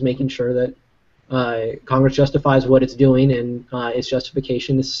anything. It's just making sure that Congress justifies what it's doing, and its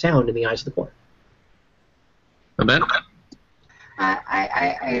justification is sound in the eyes of the court. Ben?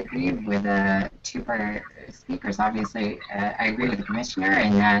 I agree with the two prior speakers. Obviously, I agree with the commissioner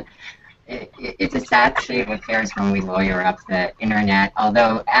in that it's a sad state of affairs when we lawyer up the internet.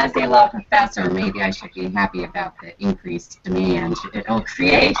 Although, as a law professor, maybe I should be happy about the increased demand it'll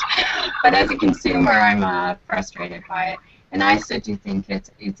create. But as a consumer, I'm frustrated by it, and I still do think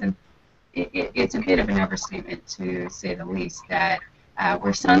it's a bit of an overstatement, to say the least, that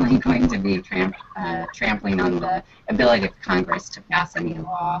we're suddenly going to be trampling on the ability of Congress to pass any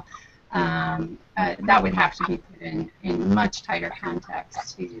law. That would have to be put in much tighter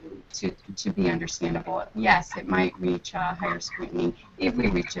context to be understandable. Yes, it might reach higher scrutiny if we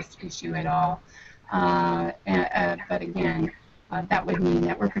reach this issue at all. But again, that would mean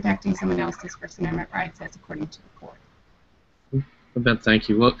that we're protecting someone else's First Amendment rights as according to the court. Ben, thank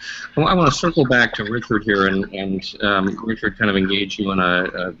you. Well, I want to circle back to Richard here, and Richard kind of engage you in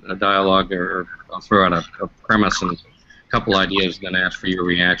a dialogue, or I'll throw out a premise and a couple ideas, and then ask for your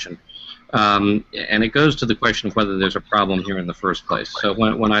reaction. And it goes to the question of whether there's a problem here in the first place. So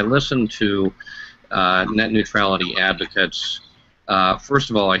when I listen to net neutrality advocates,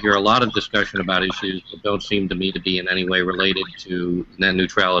 first of all, I hear a lot of discussion about issues that don't seem to me to be in any way related to net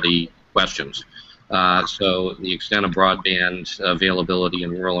neutrality questions. So the extent of broadband availability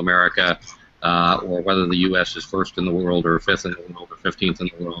in rural America, or whether the U.S. is first in the world or fifth in the world or 15th in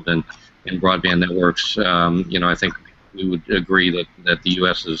the world in broadband networks, I think we would agree that the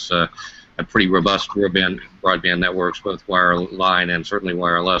U.S. is a pretty robust broadband networks, both wireline and certainly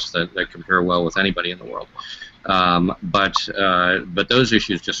wireless, that compare well with anybody in the world. But those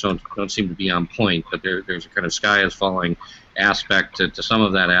issues just don't seem to be on point. But there's a kind of sky is falling aspect to some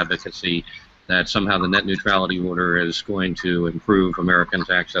of that advocacy, that somehow the net neutrality order is going to improve Americans'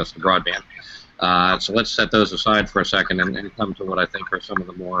 access to broadband. So let's set those aside for a second and come to what I think are some of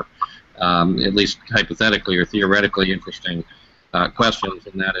the more, at least hypothetically or theoretically interesting questions,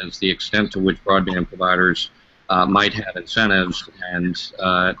 and that is the extent to which broadband providers might have incentives and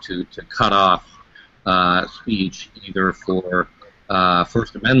to cut off speech, either for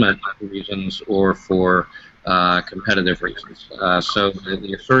First Amendment reasons or for competitive reasons. So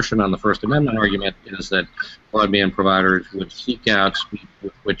the assertion on the First Amendment argument is that broadband providers would seek out speech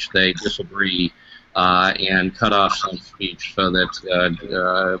with which they disagree and cut off some speech so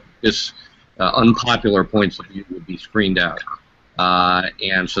that this unpopular points of view would be screened out.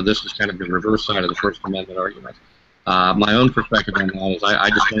 And so this is kind of the reverse side of the First Amendment argument. My own perspective on that is I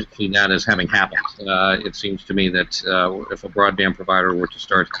just don't see that as having happened. It seems to me that if a broadband provider were to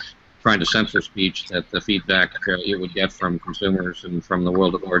start trying to censor speech, that the feedback it would get from consumers and from the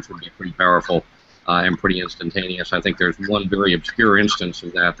world at large would be pretty powerful and pretty instantaneous. I think there's one very obscure instance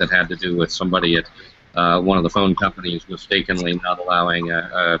of that had to do with somebody at one of the phone companies mistakenly not allowing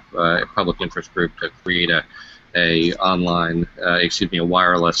a public interest group to create a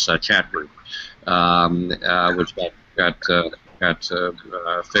wireless chat group, which got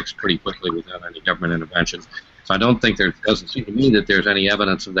fixed pretty quickly without any government intervention. So I don't think doesn't seem to me that there's any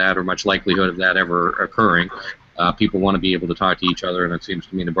evidence of that or much likelihood of that ever occurring. People want to be able to talk to each other, and it seems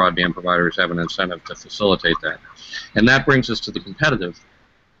to me the broadband providers have an incentive to facilitate that. And that brings us to the competitive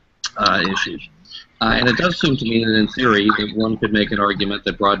issues. And it does seem to me that in theory that one could make an argument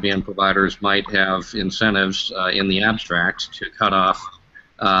that broadband providers might have incentives in the abstract to cut off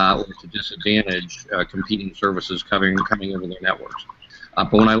or to disadvantage competing services coming over their networks.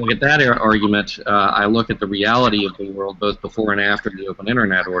 But when I look at that argument, I look at the reality of the world both before and after the Open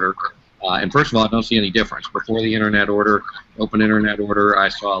Internet Order. And first of all, I don't see any difference. Before the Internet Order, Open Internet Order, I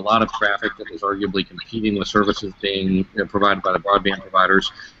saw a lot of traffic that was arguably competing with services being provided by the broadband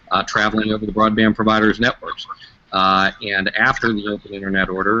providers, traveling over the broadband providers' networks. And after the Open Internet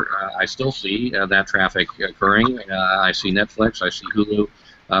Order, I still see that traffic occurring. I see Netflix, I see Hulu,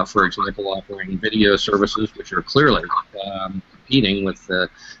 for example, offering video services which are clearly competing with the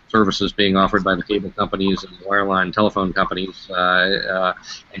services being offered by the cable companies and wireline telephone companies,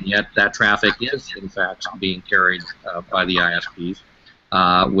 and yet that traffic is, in fact, being carried by the ISPs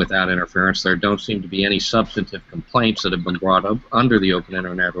without interference. There don't seem to be any substantive complaints that have been brought up under the Open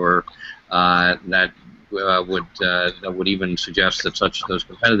Internet Order that would even suggest that those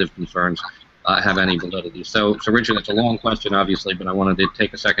competitive concerns have any validity. So Richard, it's a long question, obviously, but I wanted to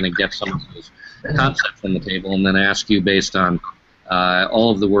take a second and get some of those concepts on the table, and then ask you, based on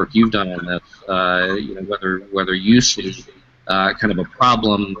all of the work you've done on this, whether you see kind of a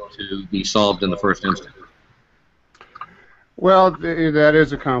problem to be solved in the first instance. Well, that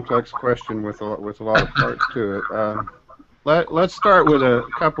is a complex question with a lot of parts to it. Let's start with a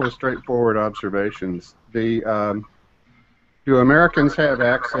couple of straightforward observations. Do Americans have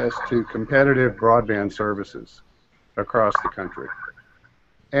access to competitive broadband services across the country?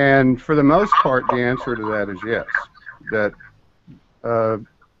 And for the most part, the answer to that is yes. That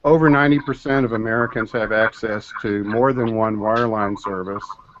over 90% of Americans have access to more than one wireline service,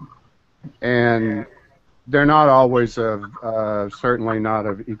 and they're not always certainly not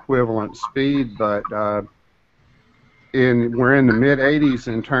of equivalent speed, but we're in the mid-80s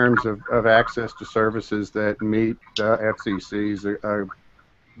in terms of access to services that meet the FCC's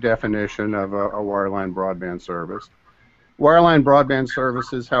definition of a wireline broadband service. Wireline broadband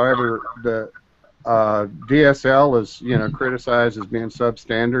services, however, the DSL is criticized as being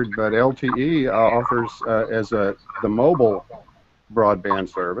substandard, but LTE offers the mobile broadband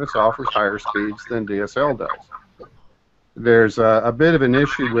service offers higher speeds than DSL does. There's a bit of an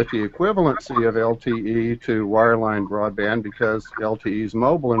issue with the equivalency of LTE to wireline broadband because LTE is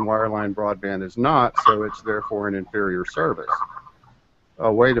mobile and wireline broadband is not, so it's therefore an inferior service.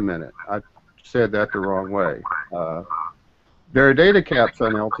 Oh, wait a minute, I said that the wrong way. There are data caps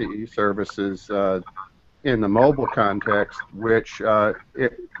on LTE services in the mobile context, which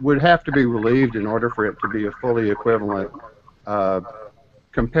it would have to be relieved in order for it to be a fully equivalent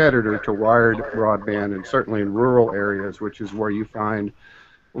competitor to wired broadband, and certainly in rural areas, which is where you find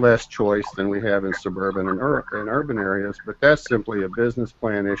less choice than we have in suburban and urban areas. But that's simply a business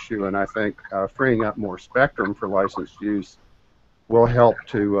plan issue, and I think freeing up more spectrum for licensed use will help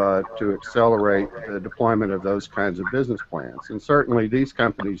to accelerate the deployment of those kinds of business plans. And certainly these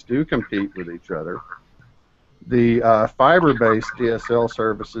companies do compete with each other. The fiber-based DSL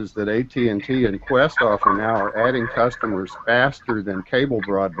services that AT&T and Qwest offer now are adding customers faster than cable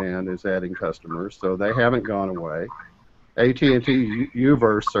broadband is adding customers, so they haven't gone away. AT&T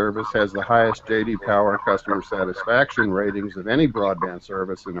UVerse service has the highest J.D. Power customer satisfaction ratings of any broadband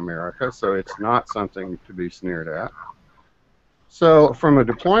service in America, so it's not something to be sneered at. So from a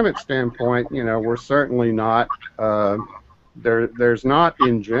deployment standpoint, we're certainly not there's not,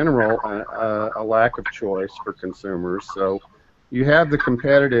 in general, a lack of choice for consumers. So you have the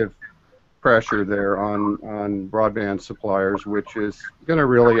competitive pressure there on broadband suppliers, which is going to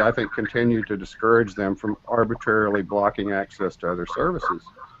really, I think, continue to discourage them from arbitrarily blocking access to other services.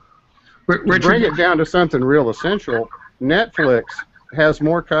 To bring it down to something real essential, Netflix has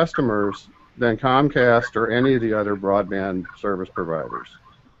more customers than Comcast or any of the other broadband service providers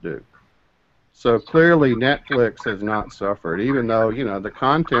do. So clearly Netflix has not suffered, even though, you know, the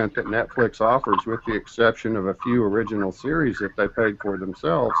content that Netflix offers, with the exception of a few original series that they paid for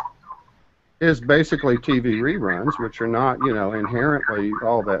themselves, is basically TV reruns, which are not, you know, inherently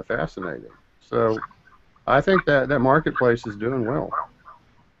all that fascinating. So I think that that marketplace is doing well.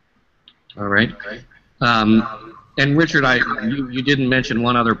 All right. And Richard, you didn't mention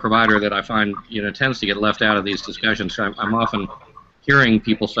one other provider that I find, you know, tends to get left out of these discussions. So I'm often hearing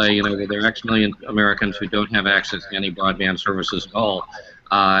people say, you know, that there are X million Americans who don't have access to any broadband services at all.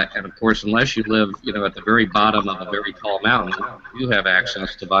 And of course, unless you live, you know, at the very bottom of a very tall mountain, you have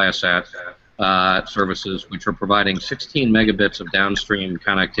access to Viasat services, which are providing 16 megabits of downstream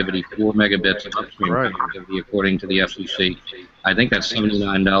connectivity, 4 megabits of upstream connectivity, according to the FCC. I think that's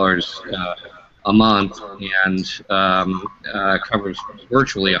 $79 a month, and covers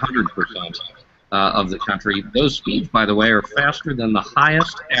virtually 100% of the country. Those speeds, by the way, are faster than the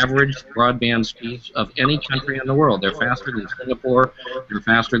highest average broadband speeds of any country in the world. They're faster than Singapore, they're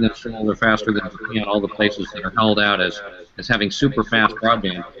faster than Seoul, they're faster than Japan, all the places that are held out as having super fast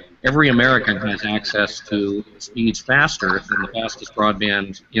broadband. Every American has access to speeds faster than the fastest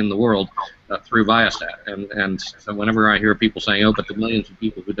broadband in the world through Viasat. And so whenever I hear people saying, oh, but the millions of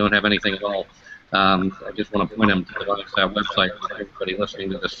people who don't have anything at all, I just want to point them to the Viasat website. Everybody listening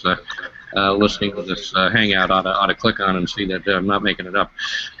to this hangout ought to click on and see that I'm not making it up.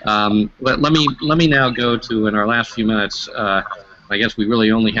 Let me now go to, in our last few minutes, I guess we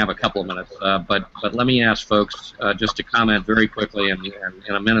really only have a couple of minutes, but let me ask folks just to comment very quickly in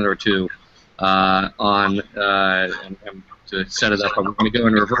a minute or two on, and to set it up. I'm going to go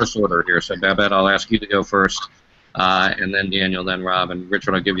in reverse order here. So Babette, I'll ask you to go first, and then Daniel, then Rob, and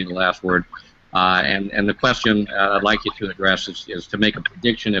Richard, I'll give you the last word. And the question I'd like you to address is to make a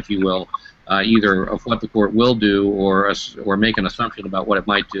prediction, if you will, either of what the court will do, or make an assumption about what it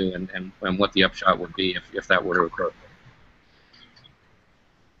might do, and what the upshot would be if that were to occur.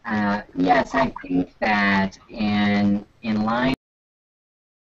 Yes, I think that in line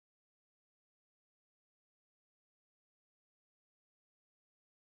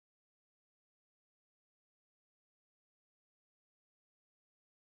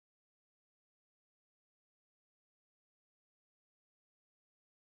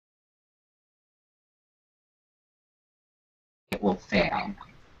it will fail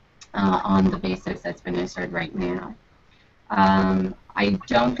on the basis that's been asserted right now. I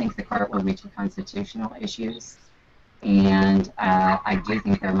don't think the court will reach the constitutional issues, and I do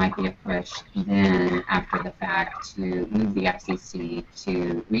think there might be a push then, after the fact, to move the FCC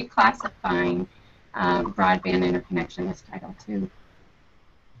to reclassifying broadband interconnection as Title II.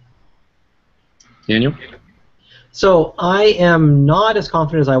 Daniel? So I am not as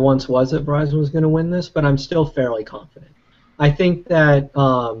confident as I once was that Verizon was going to win this, but I'm still fairly confident. I think that,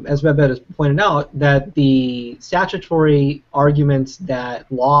 as Babette has pointed out, that the statutory arguments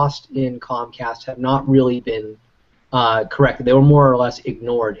that lost in Comcast have not really been corrected. They were more or less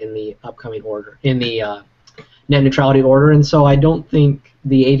ignored in the upcoming order, in the net neutrality order, and so I don't think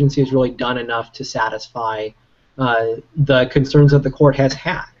the agency has really done enough to satisfy the concerns that the court has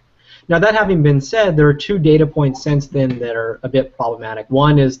had. Now, that having been said, there are two data points since then that are a bit problematic.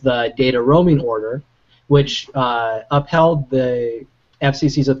 One is the data roaming order, which upheld the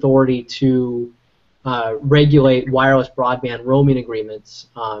FCC's authority to regulate wireless broadband roaming agreements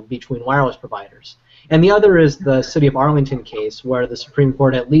between wireless providers. And the other is the City of Arlington case, where the Supreme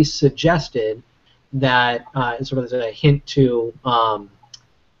Court at least suggested that, sort of as a hint to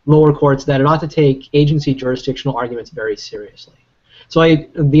lower courts, that it ought to take agency jurisdictional arguments very seriously. So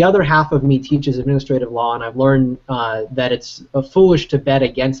the other half of me teaches administrative law, and I've learned that it's foolish to bet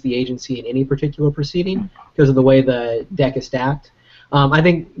against the agency in any particular proceeding because of the way the deck is stacked. I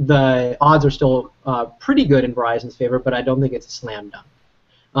think the odds are still pretty good in Verizon's favor, but I don't think it's a slam dunk.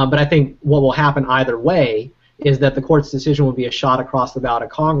 But I think what will happen either way is that the court's decision will be a shot across the bow to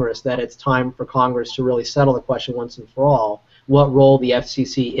Congress, that it's time for Congress to really settle the question once and for all, what role the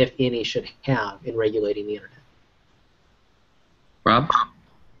FCC, if any, should have in regulating the Internet. Rob?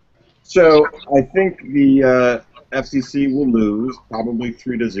 So I think the FCC will lose, probably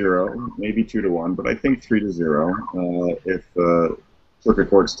 3-0, maybe 2-1, but I think 3-0 if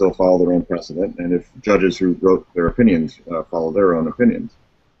circuit courts still follow their own precedent, and if judges who wrote their opinions follow their own opinions.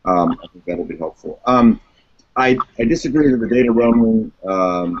 I think that'll be helpful. I disagree that the data roaming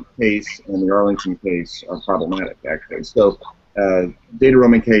case and the Arlington case are problematic, actually. So data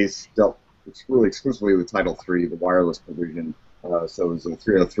roaming case dealt really exclusively with Title III, the wireless provision. So it was in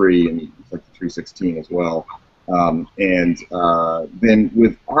 303 and it's like the 316 as well. Then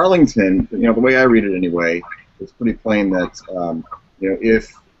with Arlington, you know, the way I read it anyway, it's pretty plain that you know,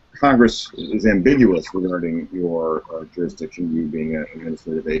 if Congress is ambiguous regarding your jurisdiction, you being an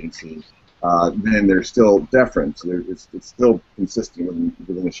administrative agency, then there's still deference. It's still consistent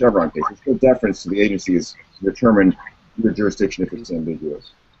within the Chevron case. There's still deference to the agencies to determine your jurisdiction if it's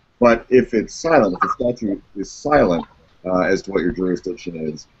ambiguous. But if it's silent, if the statute is silent as to what your jurisdiction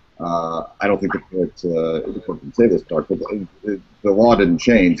is, I don't think the court can say this part, but the law didn't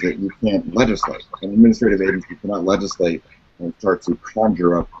change that you can't legislate. An administrative agency cannot legislate and start to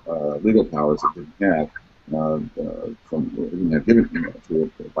conjure up legal powers that it didn't have given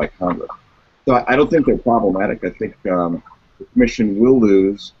to it by Congress. So I don't think they're problematic. I think the Commission will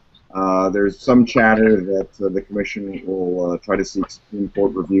lose. There's some chatter that the Commission will try to seek Supreme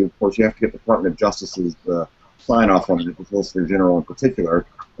Court review. Of course, you have to get the Department of Justice's sign-off on it, the Solicitor General in particular.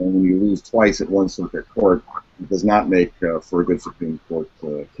 And when you lose twice at one circuit court, it does not make for a good Supreme Court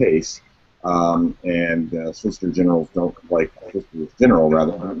case. Solicitor Generals don't like, Solicitor General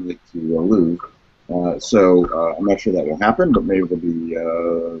rather, don't like to lose. So I'm not sure that will happen, but maybe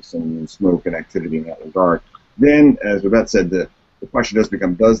there'll be some smoke and activity in that regard. Then, as Babette said, the question does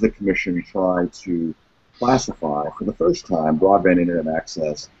become, does the Commission try to classify, for the first time, broadband Internet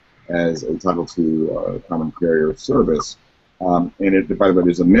access as a Title II common carrier service? And by the way,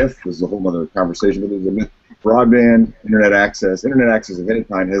 there's a myth, this is a whole other conversation, but there's a myth. Broadband Internet access of any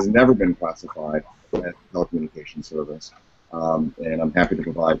kind has never been classified as a telecommunications service. And I'm happy to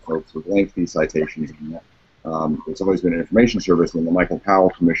provide folks with lengthy citations on that. It's always been an information service, and the Michael Powell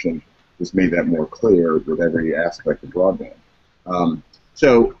Commission just made that more clear with every aspect of broadband.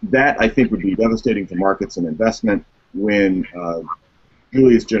 So that, I think, would be devastating to markets and investment. When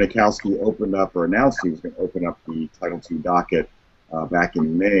Julius Janikowski opened up, or announced he was going to open up the Title II docket back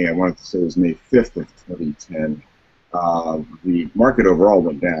in May, I wanted to say it was May 5th of 2010, the market overall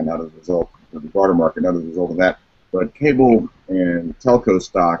went down, not as a result of the broader market, not as a result of that. But cable and telco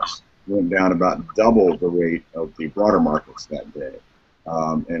stocks went down about double the rate of the broader markets that day.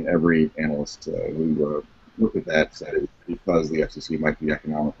 And every analyst who looked at that said it was because the FCC might be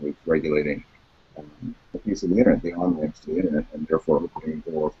economically regulating a piece of the Internet, the on-ramps to the Internet, and therefore opening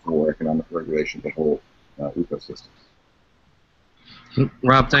the door for economic regulation of the whole ecosystem.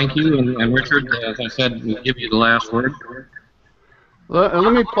 Rob, thank you. And Richard, as I said, we'll give you the last word.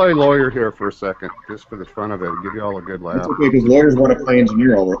 Let me play lawyer here for a second, just for the fun of it, give you all a good laugh. That's okay, because lawyers want to play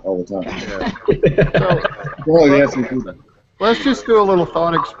engineer all the time. Yeah. So, let's just do a little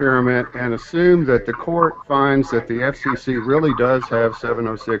thought experiment and assume that the court finds that the FCC really does have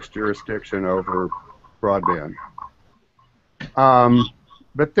 706 jurisdiction over broadband.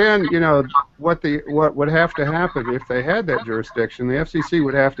 But then, you know, what would have to happen if they had that jurisdiction? The FCC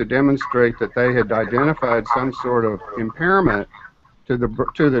would have to demonstrate that they had identified some sort of impairment to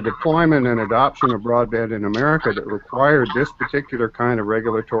the deployment and adoption of broadband in America that required this particular kind of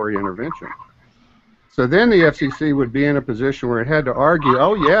regulatory intervention. So then the FCC would be in a position where it had to argue,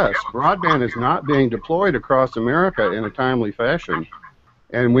 oh yes, broadband is not being deployed across America in a timely fashion,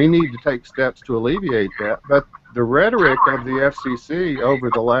 and we need to take steps to alleviate that. But the rhetoric of the FCC over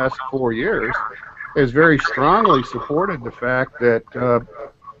the last 4 years has very strongly supported the fact that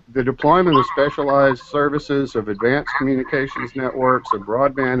the deployment of specialized services, of advanced communications networks, of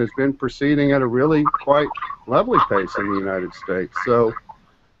broadband has been proceeding at a really quite lovely pace in the United States. So,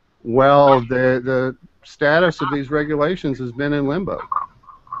 well, the status of these regulations has been in limbo.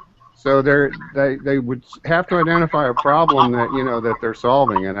 So they would have to identify a problem that, you know, that they're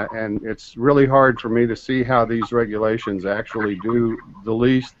solving, and it's really hard for me to see how these regulations actually do the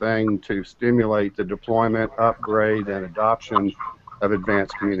least thing to stimulate the deployment, upgrade, and adoption of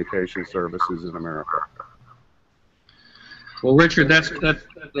advanced communication services in America. Well, Richard, that's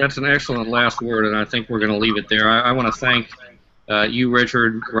an excellent last word, and I think we're going to leave it there. I want to thank you,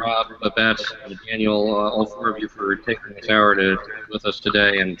 Richard, Rob, Babette, and Daniel, all four of you for taking this hour with us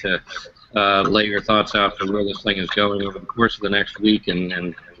today and to lay your thoughts out for where this thing is going over the course of the next week.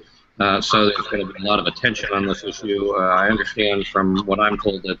 And so there's going to be a lot of attention on this issue. I understand from what I'm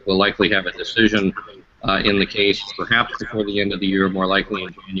told that we'll likely have a decision in the case perhaps before the end of the year, more likely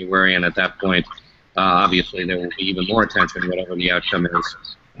in January, and at that point, obviously, there will be even more attention, whatever the outcome is.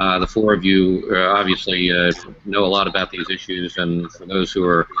 The four of you obviously know a lot about these issues, and for those who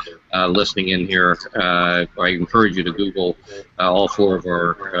are listening in here, I encourage you to Google all four of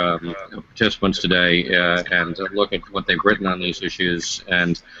our participants today and look at what they've written on these issues,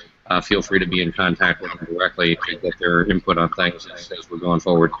 and feel free to be in contact with them directly to get their input on things as we're going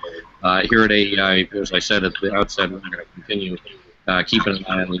forward. Here at AEI, as I said at the outset, we're going to continue keeping an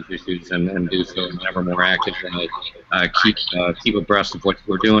eye on these issues and do so ever more actively. Keep abreast of what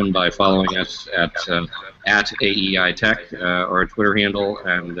we're doing by following us at at AEI Tech, our Twitter handle,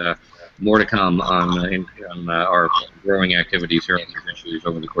 and more to come on our growing activities here on these issues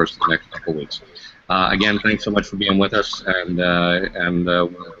over the course of the next couple weeks. Again, thanks so much for being with us, and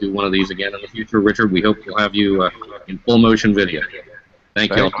we'll do one of these again in the future. Richard, we hope we'll have you in full motion video.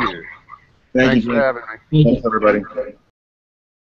 Thank you all. Thanks for having me. Thanks, everybody.